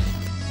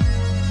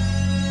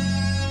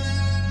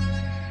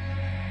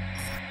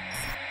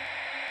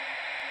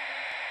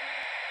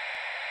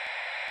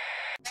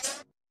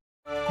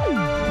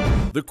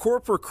 The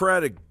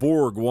corporocratic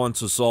Borg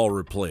wants us all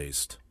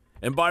replaced.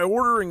 And by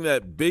ordering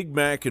that Big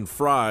Mac and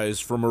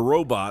fries from a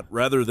robot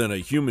rather than a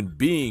human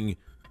being,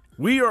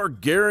 we are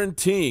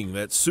guaranteeing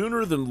that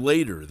sooner than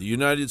later the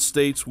United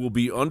States will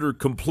be under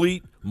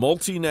complete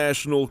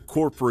multinational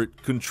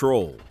corporate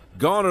control.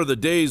 Gone are the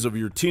days of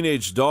your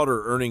teenage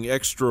daughter earning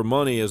extra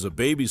money as a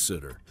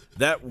babysitter.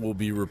 That will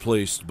be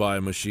replaced by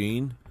a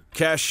machine.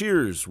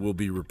 Cashiers will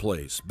be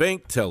replaced,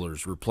 bank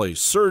tellers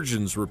replaced,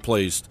 surgeons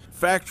replaced,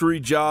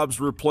 factory jobs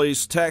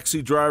replaced,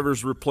 taxi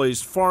drivers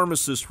replaced,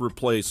 pharmacists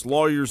replaced,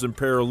 lawyers and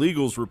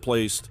paralegals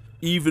replaced,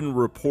 even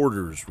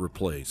reporters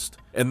replaced.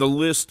 And the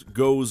list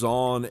goes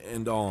on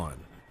and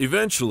on.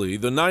 Eventually,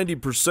 the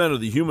 90%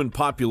 of the human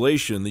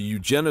population the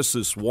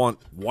eugenicists want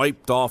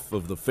wiped off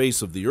of the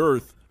face of the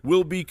earth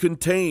will be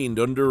contained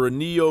under a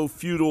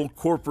neo-feudal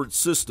corporate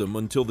system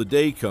until the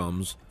day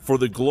comes for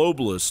the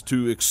globalists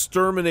to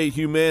exterminate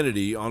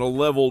humanity on a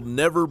level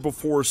never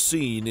before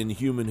seen in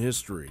human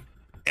history.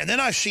 And then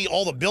I see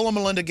all the Bill and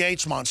Melinda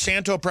Gates,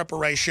 Monsanto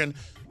preparation,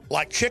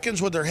 like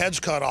chickens with their heads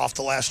cut off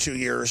the last 2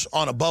 years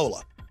on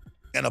Ebola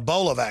and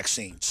Ebola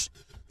vaccines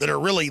that are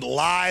really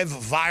live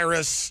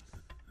virus,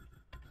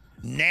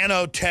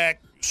 nanotech,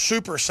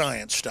 super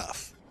science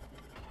stuff.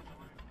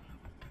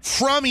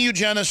 From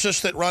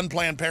eugenicists that run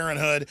Planned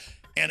Parenthood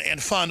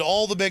and fund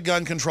all the big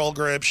gun control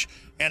groups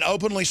and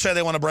openly say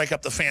they want to break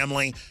up the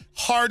family,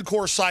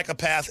 hardcore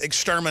psychopath,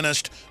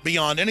 exterminist,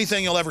 beyond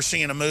anything you'll ever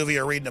see in a movie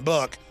or read in a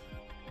book.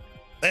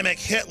 They make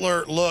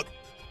Hitler look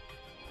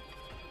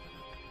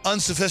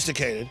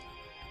unsophisticated.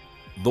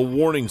 The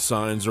warning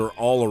signs are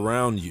all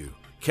around you.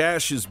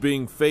 Cash is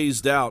being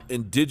phased out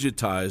and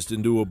digitized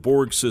into a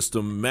Borg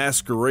system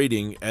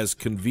masquerading as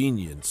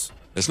convenience.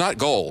 It's not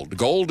gold.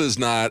 Gold is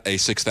not a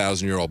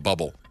 6,000-year-old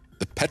bubble.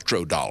 The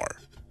petrodollar,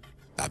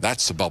 now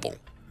that's a bubble.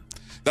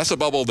 That's a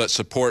bubble that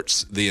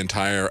supports the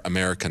entire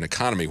American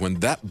economy.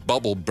 When that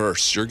bubble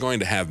bursts, you're going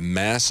to have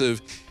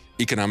massive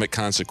economic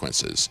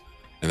consequences.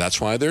 And that's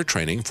why they're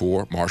training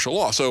for martial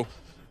law. So,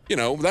 you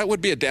know, that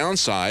would be a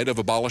downside of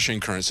abolishing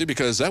currency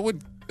because that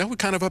would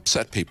kind of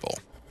upset people.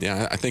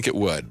 Yeah, I think it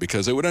would,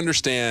 because they would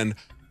understand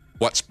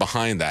what's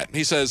behind that.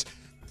 He says,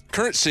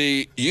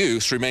 currency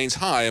use remains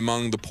high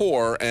among the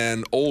poor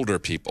and older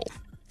people.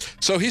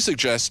 So he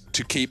suggests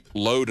to keep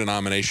low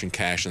denomination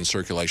cash in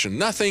circulation,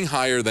 nothing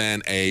higher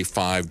than a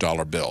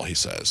 $5 bill, he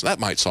says. That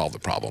might solve the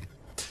problem.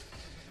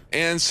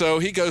 And so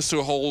he goes through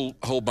a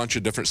whole bunch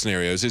of different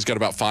scenarios. He's got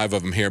about 5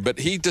 of them here, but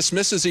he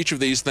dismisses each of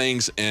these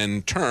things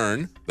in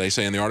turn, they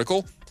say in the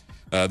article.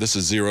 This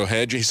is Zero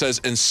Hedge. He says,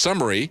 in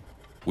summary,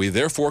 we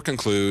therefore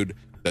conclude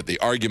that the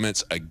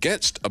arguments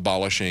against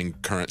abolishing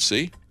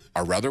currency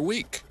are rather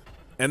weak.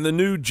 And the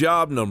new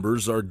job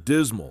numbers are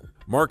dismal.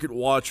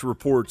 MarketWatch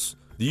reports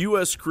the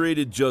U.S.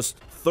 created just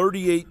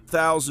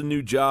 38,000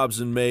 new jobs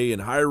in May,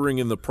 and hiring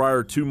in the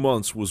prior 2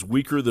 months was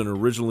weaker than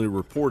originally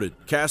reported,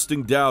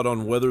 casting doubt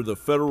on whether the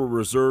Federal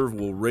Reserve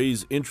will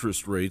raise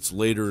interest rates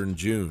later in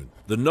June.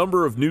 The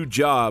number of new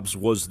jobs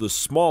was the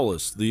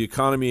smallest the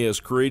economy has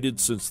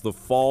created since the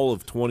fall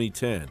of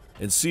 2010.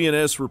 And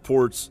CNS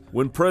reports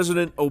when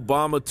President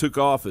Obama took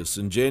office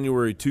in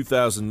January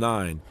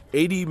 2009,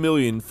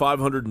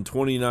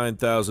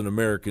 80,529,000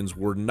 Americans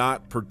were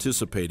not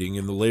participating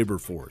in the labor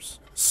force.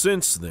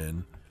 Since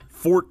then,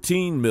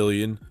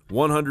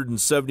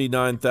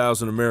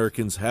 14,179,000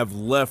 Americans have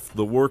left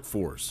the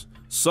workforce.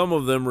 some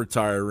of them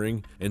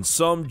retiring, and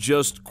some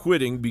just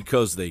quitting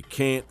because they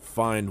can't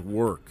find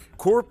work.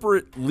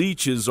 Corporate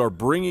leeches are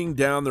bringing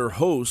down their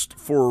host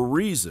for a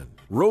reason.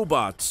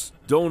 Robots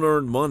don't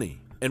earn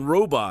money, and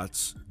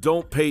robots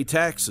don't pay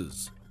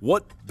taxes.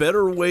 What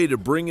better way to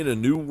bring in a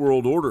new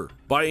world order?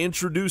 By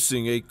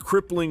introducing a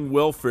crippling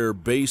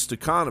welfare-based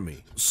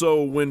economy.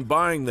 So when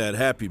buying that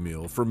Happy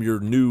Meal from your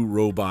new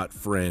robot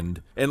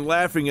friend and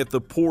laughing at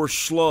the poor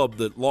schlub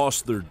that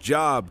lost their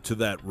job to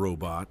that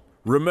robot,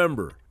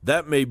 remember,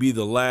 that may be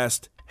the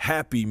last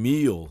Happy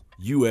Meal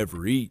you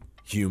ever eat,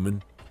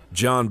 human.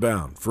 John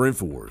Bound for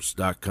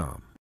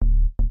INFOWARS.com.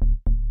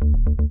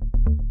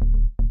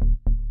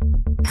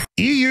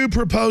 EU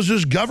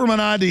proposes government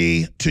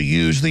ID to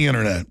use the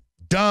internet.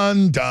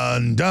 Done,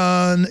 done,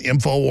 done.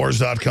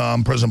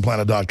 INFOWARS.com,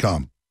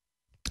 PrisonPlanet.com.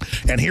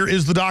 And here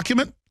is the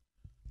document.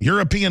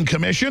 European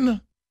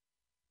Commission,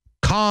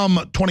 COM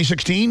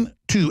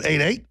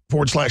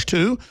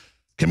 2016-288/2.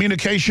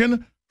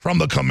 Communication from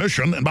the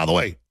Commission. And by the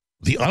way,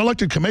 the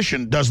unelected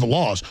Commission does the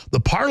laws. The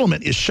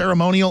Parliament is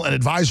ceremonial and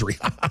advisory.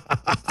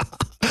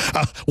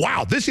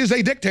 Wow, this is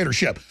a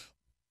dictatorship.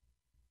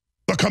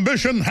 The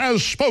Commission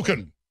has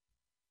spoken.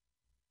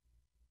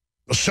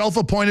 A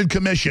self-appointed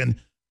commission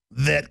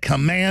that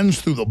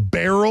commands through the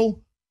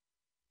barrel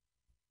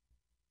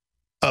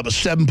of a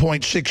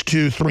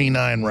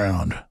 7.6239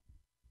 round.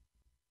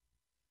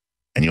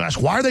 And you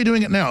ask, why are they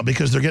doing it now?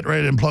 Because they're getting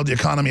ready to implode the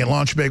economy and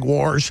launch big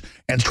wars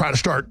and try to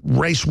start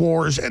race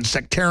wars and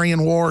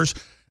sectarian wars.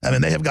 I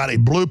mean, they have got a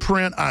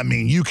blueprint. I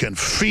mean, you can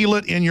feel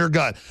it in your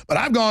gut. But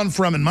I've gone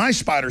from, in my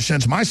spider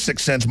sense, my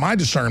sixth sense, my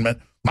discernment,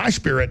 my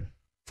spirit,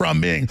 from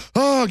being,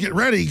 oh, get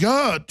ready,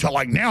 good, to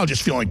like now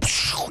just feeling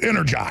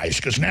energized,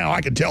 because now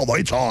I can tell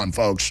it's on,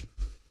 folks.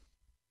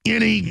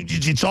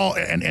 It's all,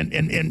 and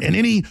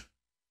any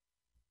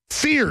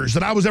fears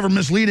that I was ever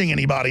misleading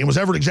anybody and was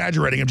ever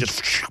exaggerating have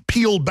just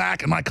peeled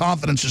back, and my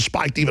confidence has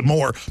spiked even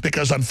more,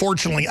 because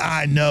unfortunately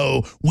I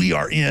know we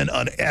are in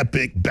an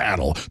epic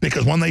battle,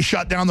 because when they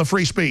shut down the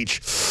free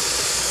speech,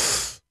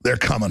 they're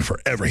coming for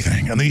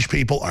everything, and these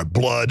people are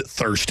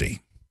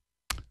bloodthirsty.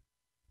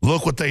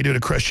 Look what they do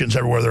to Christians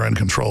everywhere they're in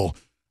control.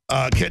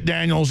 Kit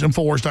Daniels,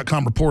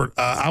 INFOWARS.com report.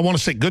 I want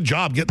to say good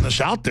job getting this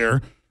out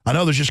there. I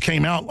know this just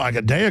came out like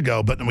a day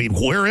ago, but I mean,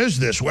 where is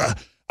this? Well,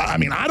 I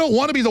mean, I don't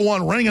want to be the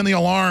one ringing the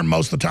alarm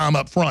most of the time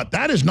up front.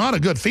 That is not a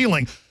good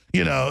feeling,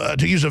 you know,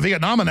 to use a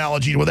Vietnam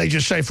analogy where they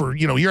just say for,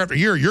 you know, year after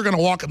year, you're going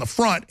to walk in the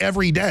front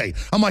every day.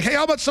 I'm like, hey,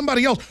 how about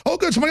somebody else? Oh,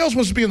 good, somebody else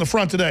wants to be in the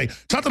front today.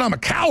 It's not that I'm a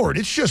coward.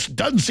 It just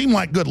doesn't seem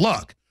like good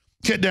luck.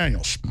 Kit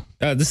Daniels.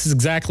 This is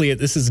exactly it.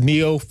 This is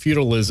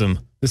neo-feudalism.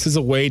 This is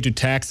a way to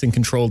tax and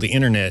control the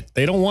internet.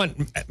 They don't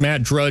want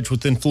Matt Drudge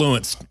with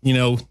influence, you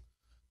know,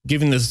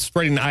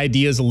 spreading the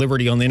ideas of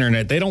liberty on the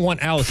internet. They don't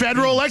want Alex.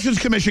 Federal Elections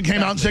Commission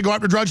came out and said go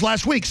after Drudge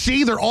last week.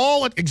 See, they're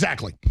all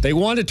exactly. They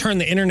want to turn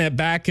the internet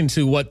back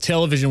into what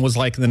television was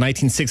like in the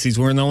 1960s,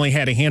 where they only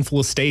had a handful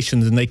of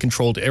stations and they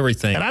controlled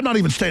everything. And I've not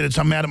even stated,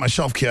 so I'm mad at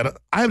myself, kid.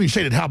 I haven't even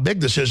stated how big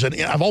this is, and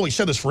I've always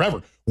said this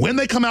forever. When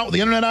they come out with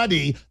the internet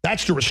ID,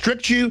 that's to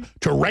restrict you,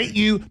 to rate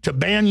you, to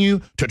ban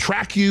you, to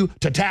track you,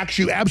 to tax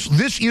you.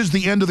 This is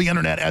the end of the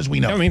internet as we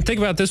know. I mean, think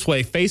about it this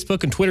way.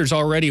 Facebook and Twitter is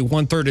already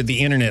 1/3 of the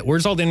internet.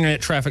 Where's all the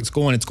internet traffic's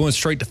going? It's going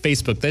straight to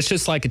Facebook. That's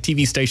just like a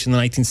TV station in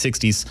the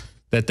 1960s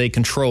that they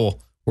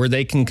control, where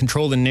they can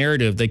control the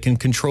narrative. They can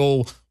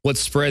control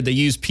what's spread. They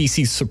use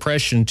PC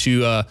suppression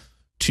to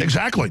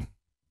exactly.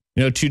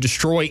 You know, to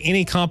destroy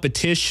any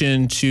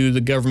competition to the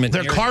government.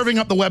 They're carving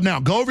up the web now.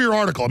 Go over your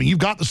article. I mean, you've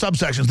got the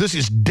subsections. This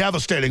is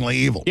devastatingly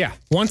evil. Yeah.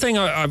 One thing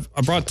I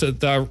brought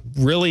that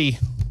really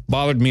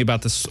bothered me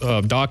about this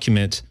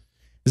document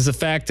is the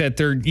fact that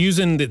they're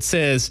using, that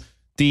says,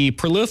 the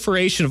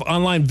proliferation of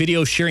online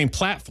video sharing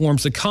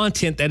platforms, the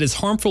content that is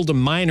harmful to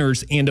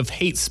minors and of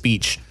hate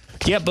speech.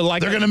 Yeah, but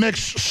like... They're going to mix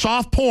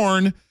soft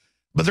porn,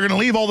 but they're going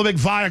to leave all the big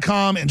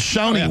Viacom and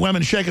Sony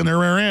women shaking their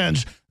rear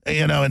ends,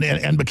 you know, and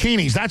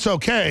bikinis. That's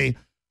okay.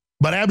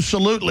 But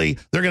absolutely,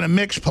 they're going to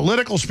mix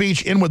political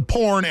speech in with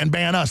porn and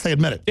ban us. They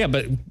admit it. Yeah,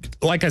 but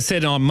like I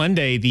said on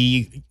Monday,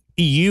 the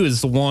EU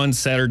is the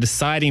ones that are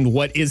deciding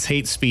what is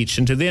hate speech.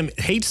 And to them,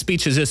 hate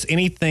speech is just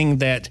anything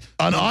that...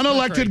 An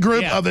unelected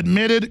group of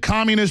admitted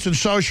communists and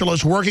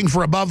socialists working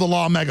for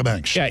above-the-law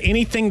megabanks. Yeah,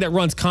 anything that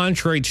runs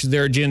contrary to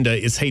their agenda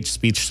is hate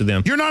speech to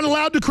them. You're not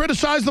allowed to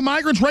criticize the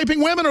migrants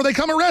raping women or they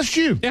come arrest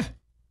you. Yeah.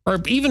 Or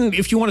even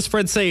if you want to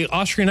spread, say,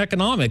 Austrian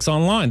economics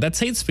online, that's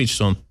hate speech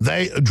to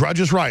them.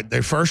 Drudge is right.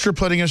 They first are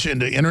putting us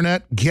into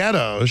internet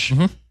ghettos,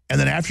 and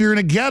then after you're in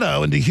a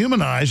ghetto and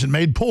dehumanized and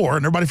made poor,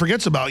 and everybody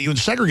forgets about you and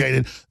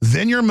segregated,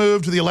 then you're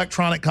moved to the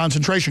electronic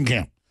concentration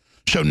camp.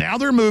 So now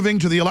they're moving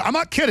to the... I'm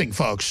not kidding,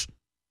 folks.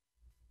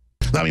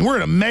 I mean, we're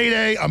in a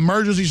Mayday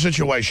emergency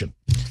situation.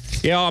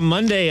 Yeah, on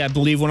Monday, I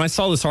believe, when I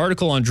saw this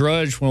article on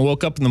Drudge, when I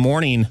woke up in the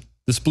morning,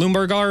 this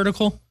Bloomberg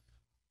article...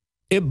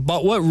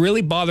 But what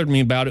really bothered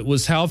me about it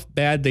was how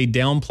bad they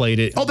downplayed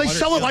it. Oh, they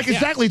sell it like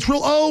exactly. It's real.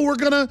 Oh, we're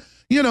going to,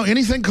 you know,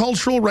 anything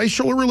cultural,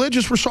 racial, or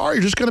religious, we're sorry,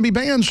 you're just going to be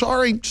banned.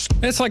 Sorry.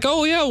 It's like,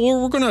 oh, yeah,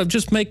 well, we're going to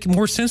just make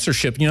more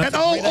censorship. You know,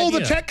 and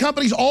the tech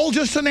companies all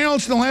just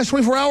announced in the last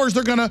 24 hours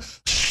they're going to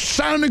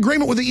sign an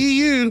agreement with the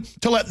EU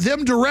to let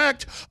them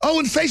direct. Oh,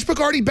 and Facebook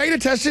already beta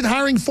tested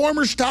hiring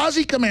former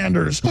Stasi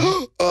commanders.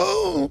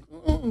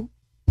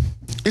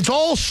 It's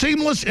all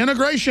seamless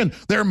integration.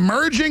 They're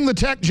merging the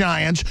tech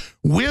giants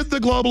with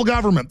the global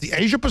government. The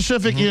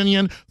Asia-Pacific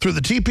Union, through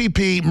the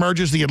TPP,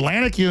 merges the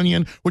Atlantic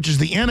Union, which is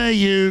the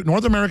NAU,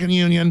 North American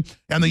Union,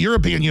 and the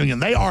European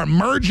Union. They are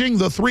merging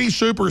the 3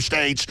 super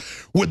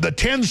states with the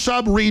 10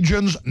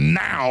 sub-regions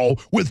now,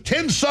 with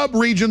 10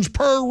 sub-regions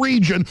per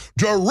region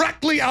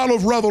directly out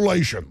of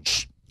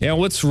Revelations. Yeah,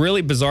 what's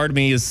really bizarre to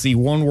me is the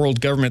one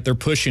world government they're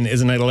pushing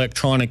is an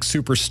electronic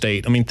super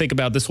state. I mean, think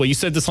about it this way. You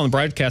said this on the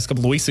broadcast a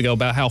couple of weeks ago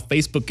about how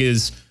Facebook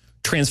is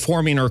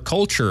transforming our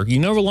culture. You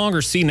no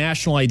longer see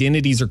national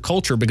identities or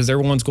culture because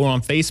everyone's going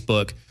on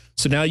Facebook.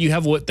 So now you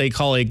have what they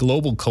call a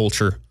global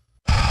culture.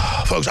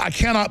 Folks, I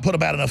cannot put a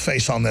bad enough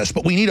face on this,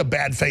 but we need a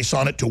bad face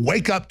on it to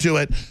wake up to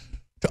it,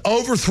 to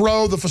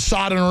overthrow the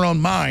facade in our own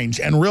minds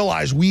and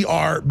realize we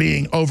are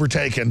being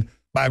overtaken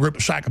by a group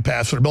of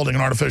psychopaths that are building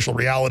an artificial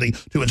reality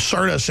to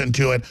insert us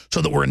into it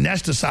so that we're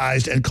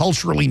anesthetized and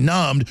culturally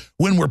numbed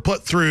when we're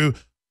put through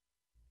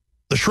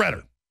the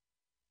shredder.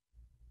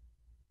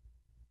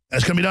 And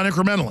it's going to be done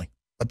incrementally.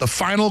 But the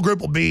final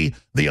group will be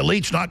the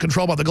elites not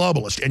controlled by the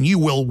globalists. And you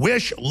will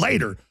wish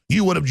later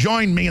you would have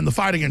joined me in the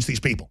fight against these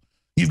people.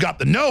 You've got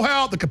the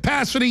know-how, the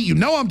capacity. You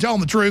know I'm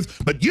telling the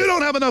truth, but you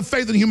don't have enough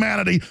faith in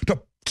humanity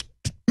to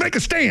make a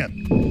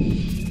stand.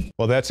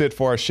 Well, that's it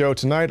for our show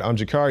tonight. I'm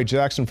Jakari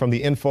Jackson from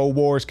the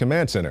InfoWars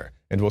Command Center,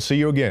 and we'll see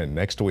you again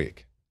next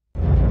week.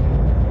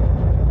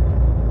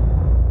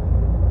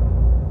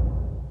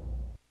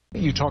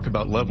 You talk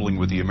about leveling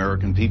with the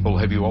American people.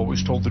 Have you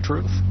always told the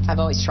truth? I've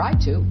always tried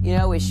to. You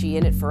know, is she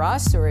in it for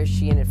us or is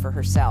she in it for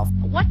herself?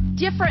 What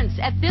difference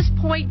at this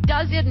point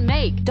does it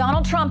make?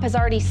 Donald Trump has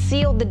already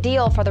sealed the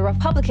deal for the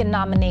Republican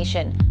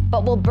nomination.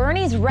 But will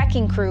Bernie's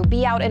wrecking crew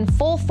be out in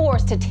full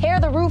force to tear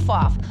the roof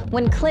off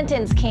when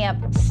Clinton's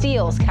camp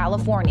steals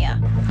California?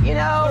 You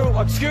know...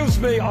 Oh, excuse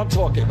me, I'm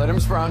talking. Let him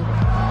run.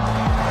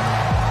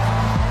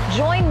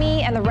 Join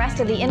me and the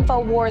rest of the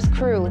InfoWars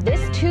crew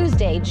this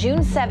Tuesday, June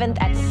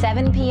 7th at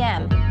 7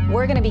 p.m.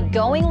 We're going to be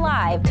going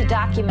live to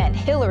document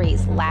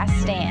Hillary's last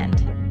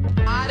stand.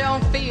 I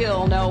don't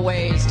feel no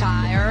ways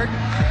tired.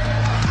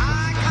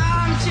 I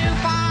come too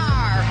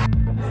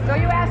far. So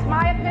you ask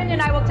my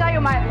opinion, I will tell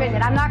you my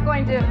opinion. I'm not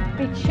going to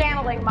be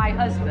channeling my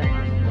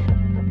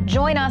husband.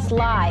 Join us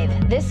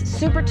live this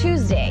Super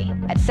Tuesday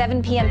at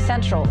 7 p.m.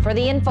 Central for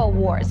the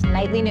InfoWars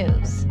Nightly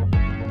News.